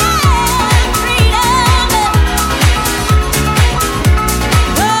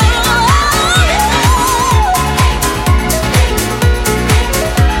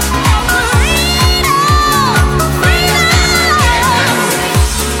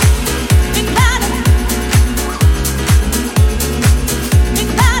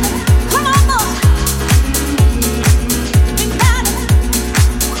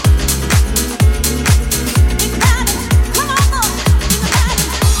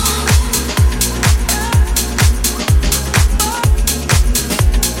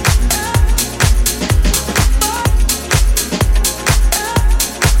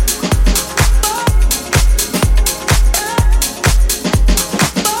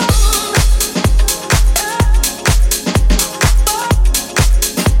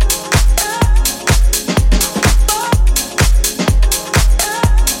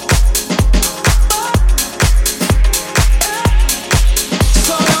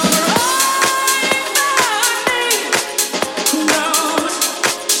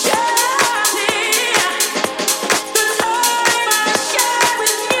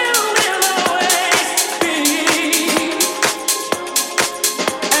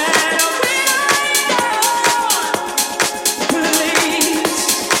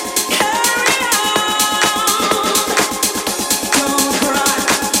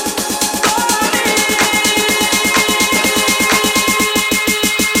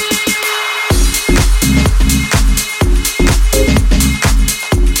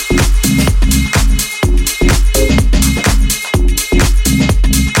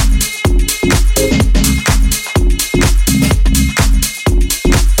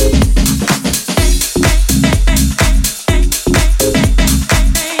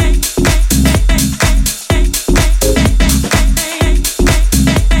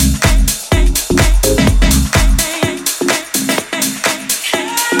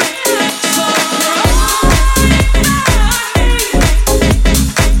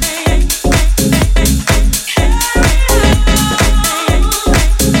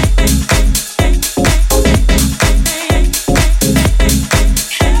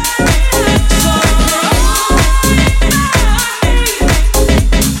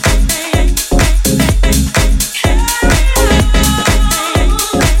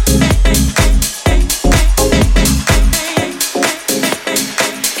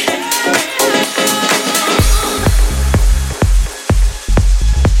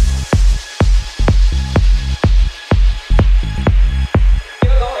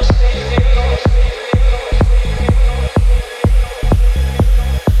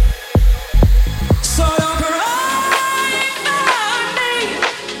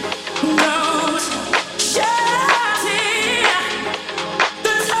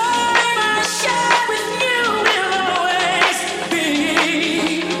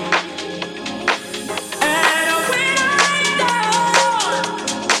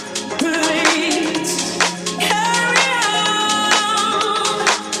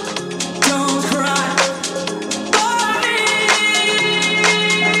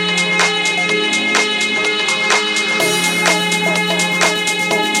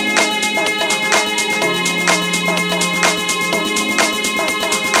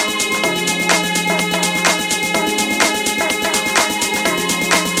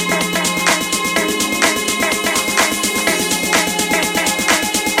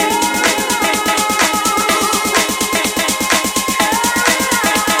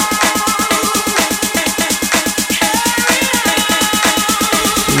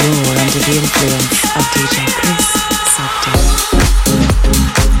 the influence of DJ Chris Sugden.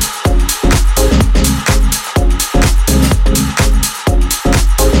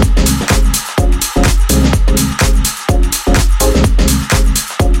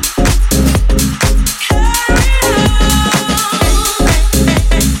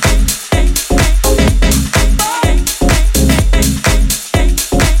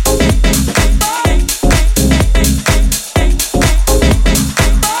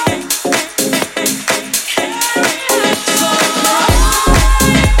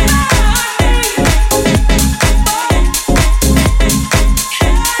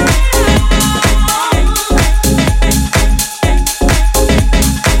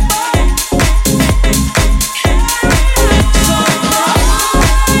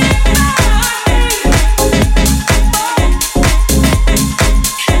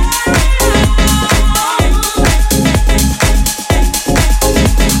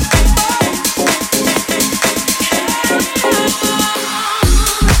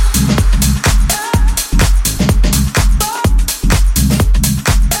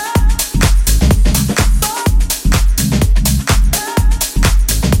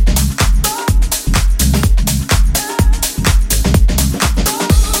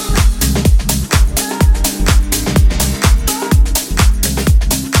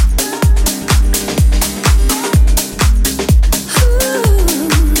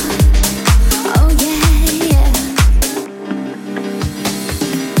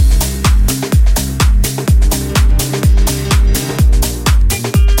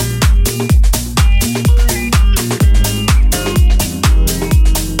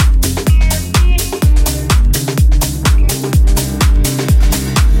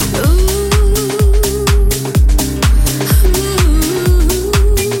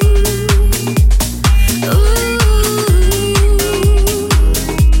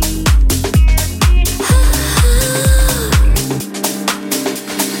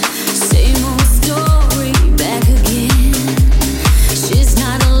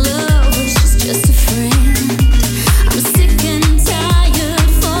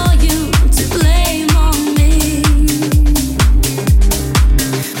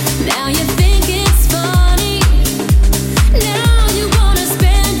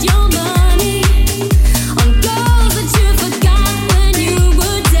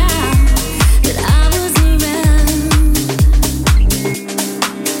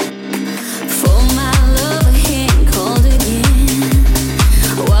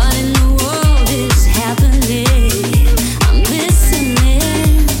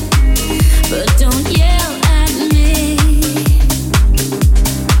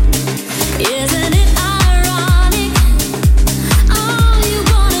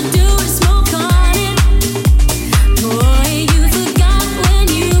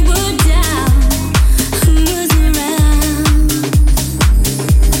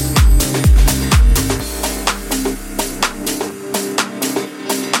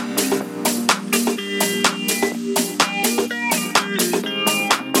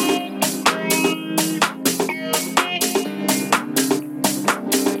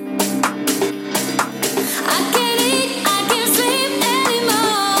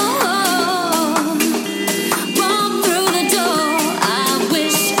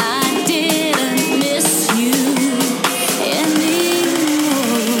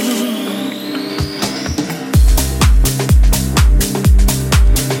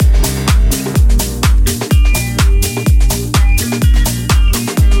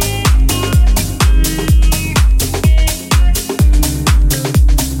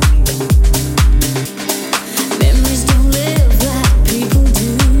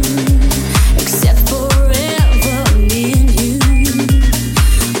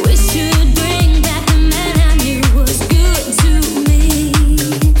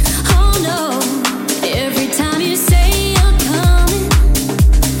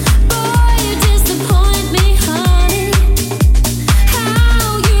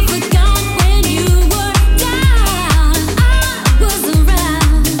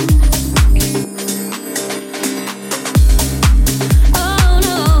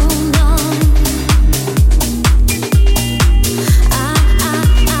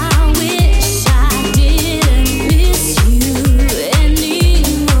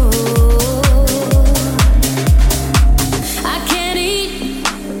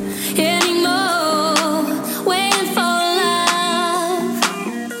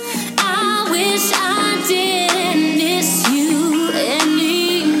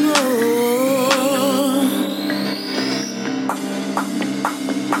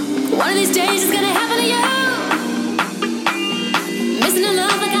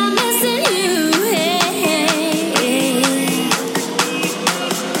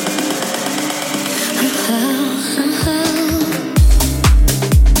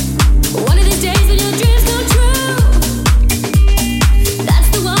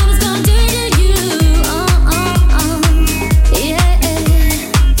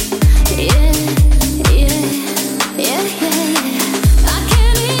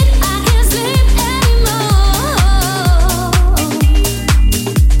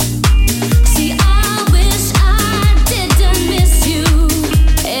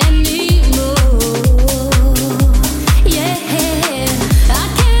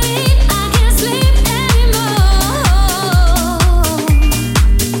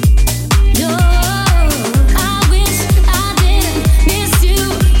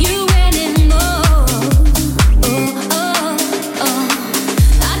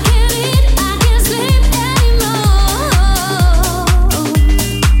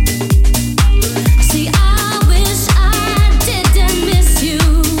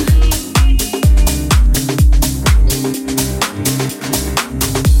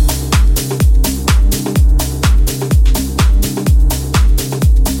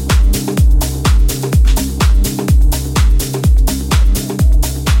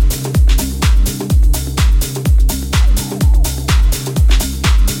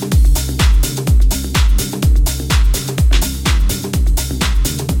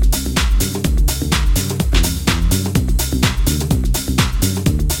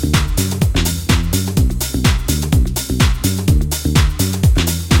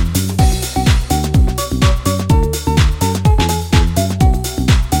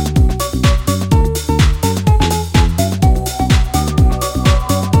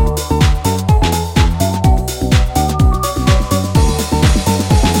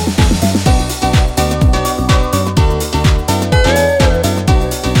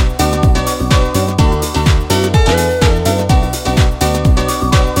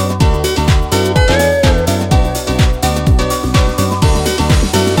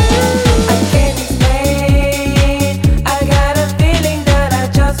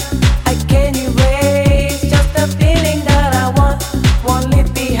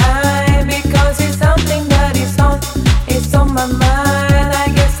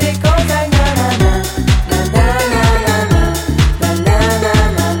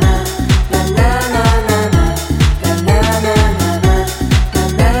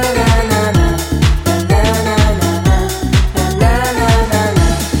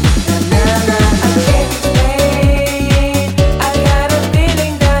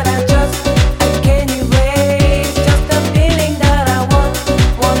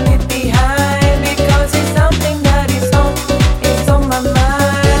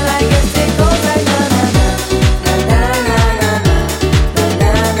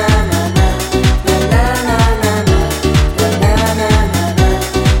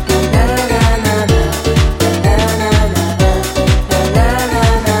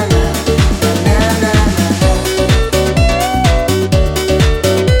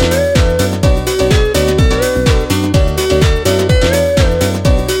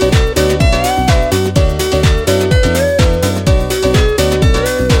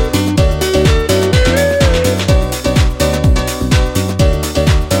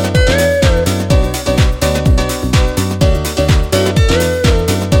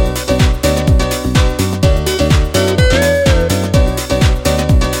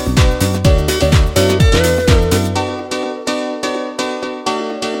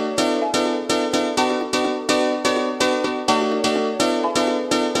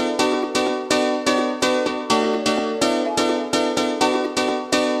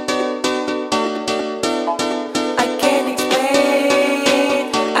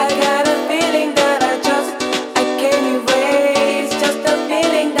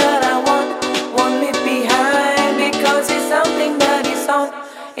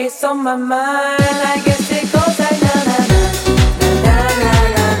 on my mind. I guess it goes like na na na na na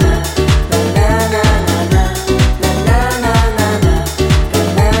na na na na na na na na.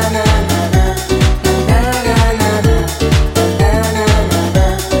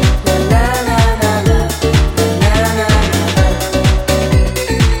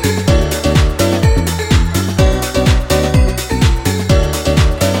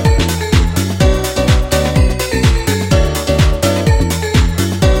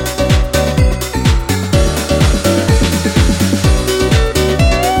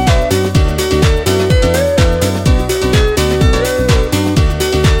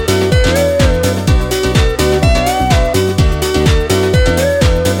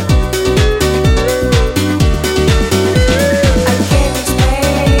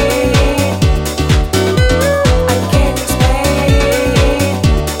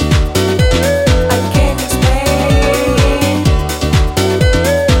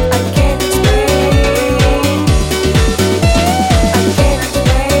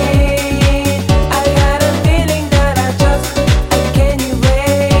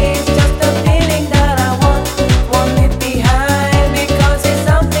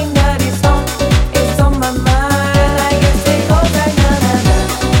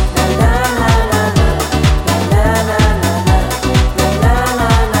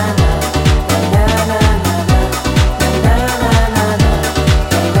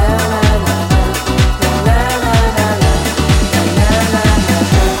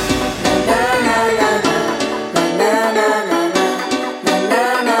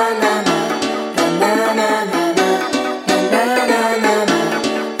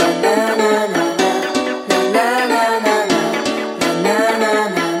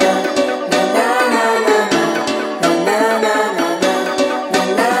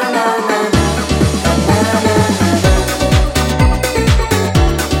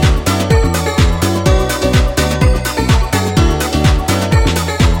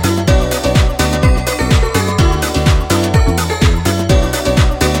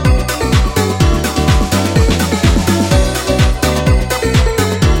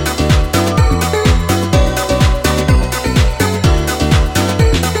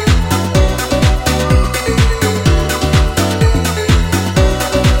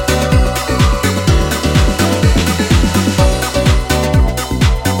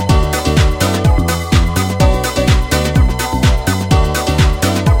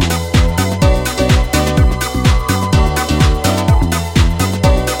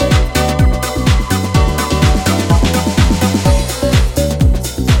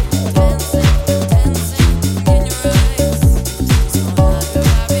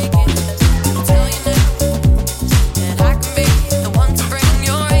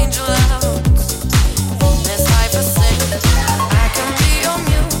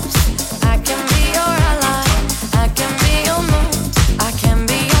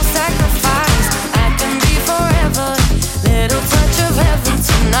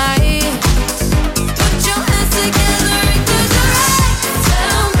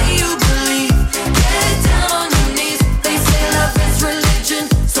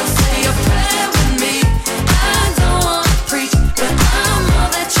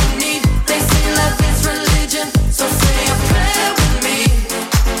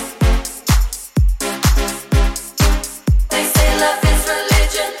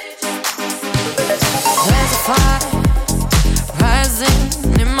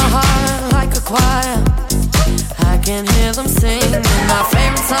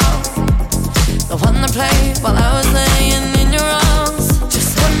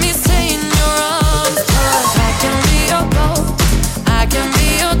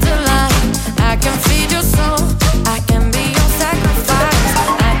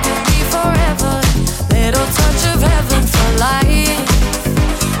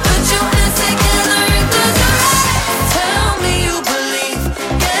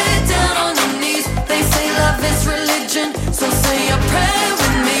 So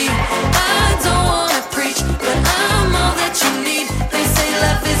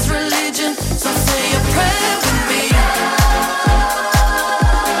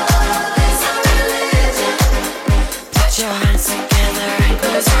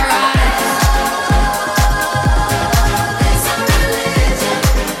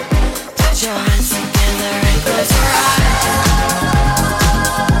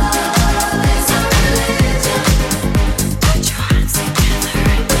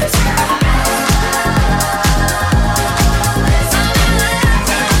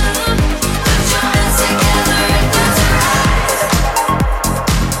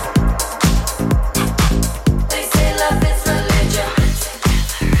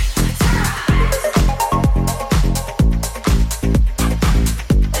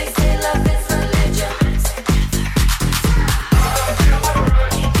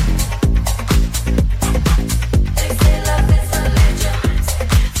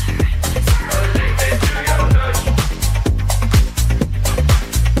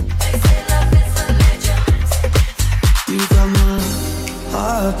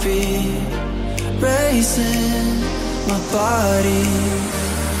racing, my body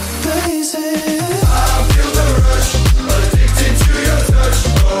blazing. I feel the rush, addicted to your touch.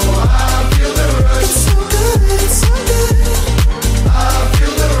 Oh, I feel the rush. It's so good, it's so good. I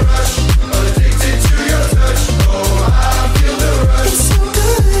feel the rush, addicted to your touch. Oh, I feel the rush. It's so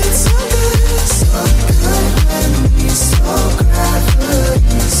good, it's so good. So good when we so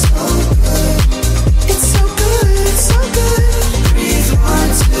gravity, so good. It's so good, it's so good. Breathe 1,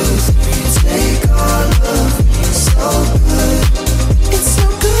 2, 3, take all of me, so good. It's so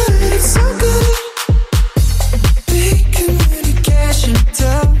good, it's so good. Big communication,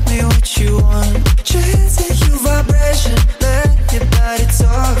 tell me what you want. Transmit your vibration, let your body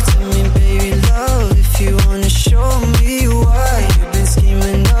talk to me, baby love. If you wanna show me why you've been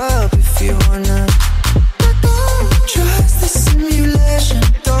scheming up, if you wanna trust the simulation,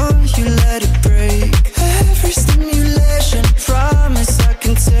 don't you let it break. Every stimulation, promise I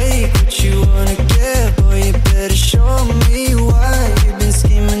can take what you wanna get. Boy, you better show me why you've been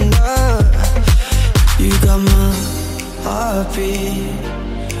scheming up. You got my heartbeat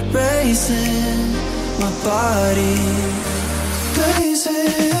racing, my body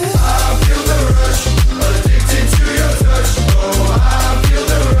blazing. I feel the rush, addicted to your touch. Oh, I feel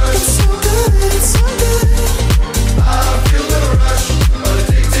the rush. It's so good, it's so good. I feel the rush,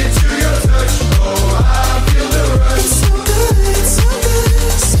 addicted to your touch. Oh, I feel the rush. It's so good, it's so good.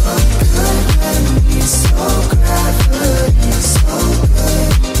 So good when we so gravity, so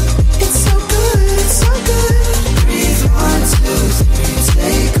good. It's so good, it's so good. Breathe 1, 2, 3,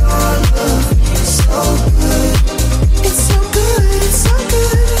 take all of me, so good. It's so good, it's so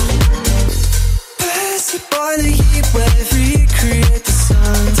good. Pass it by the heat wave, recreate the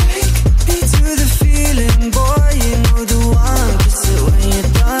sun. Take me to the feeling, boy, you know the one. Kiss it when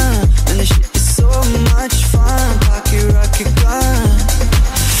you're done, and the shit is so much fun. Pocket rocket gun,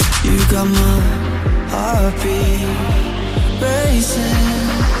 you got my heartbeat racing,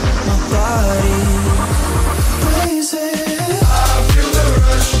 my body blazing. I feel the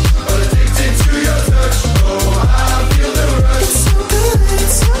rush, addicted to your touch. Oh, I feel the rush. It's so good,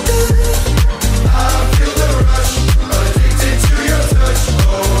 it's so good. I feel the rush, addicted to your touch.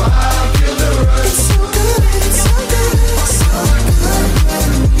 Oh, I feel the rush. It's so good, it's so good. So good when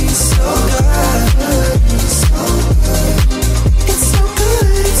we so gravity, so good. It's so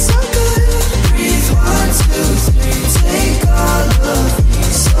good, it's so good. Breathe 1, 2, 3, take all of me,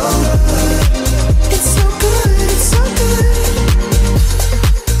 so good. It's so good, it's so good.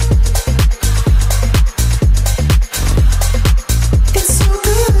 It's so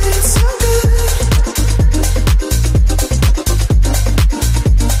good, it's so good.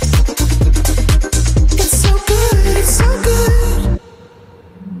 It's so good, it's so good.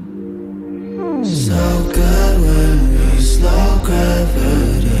 So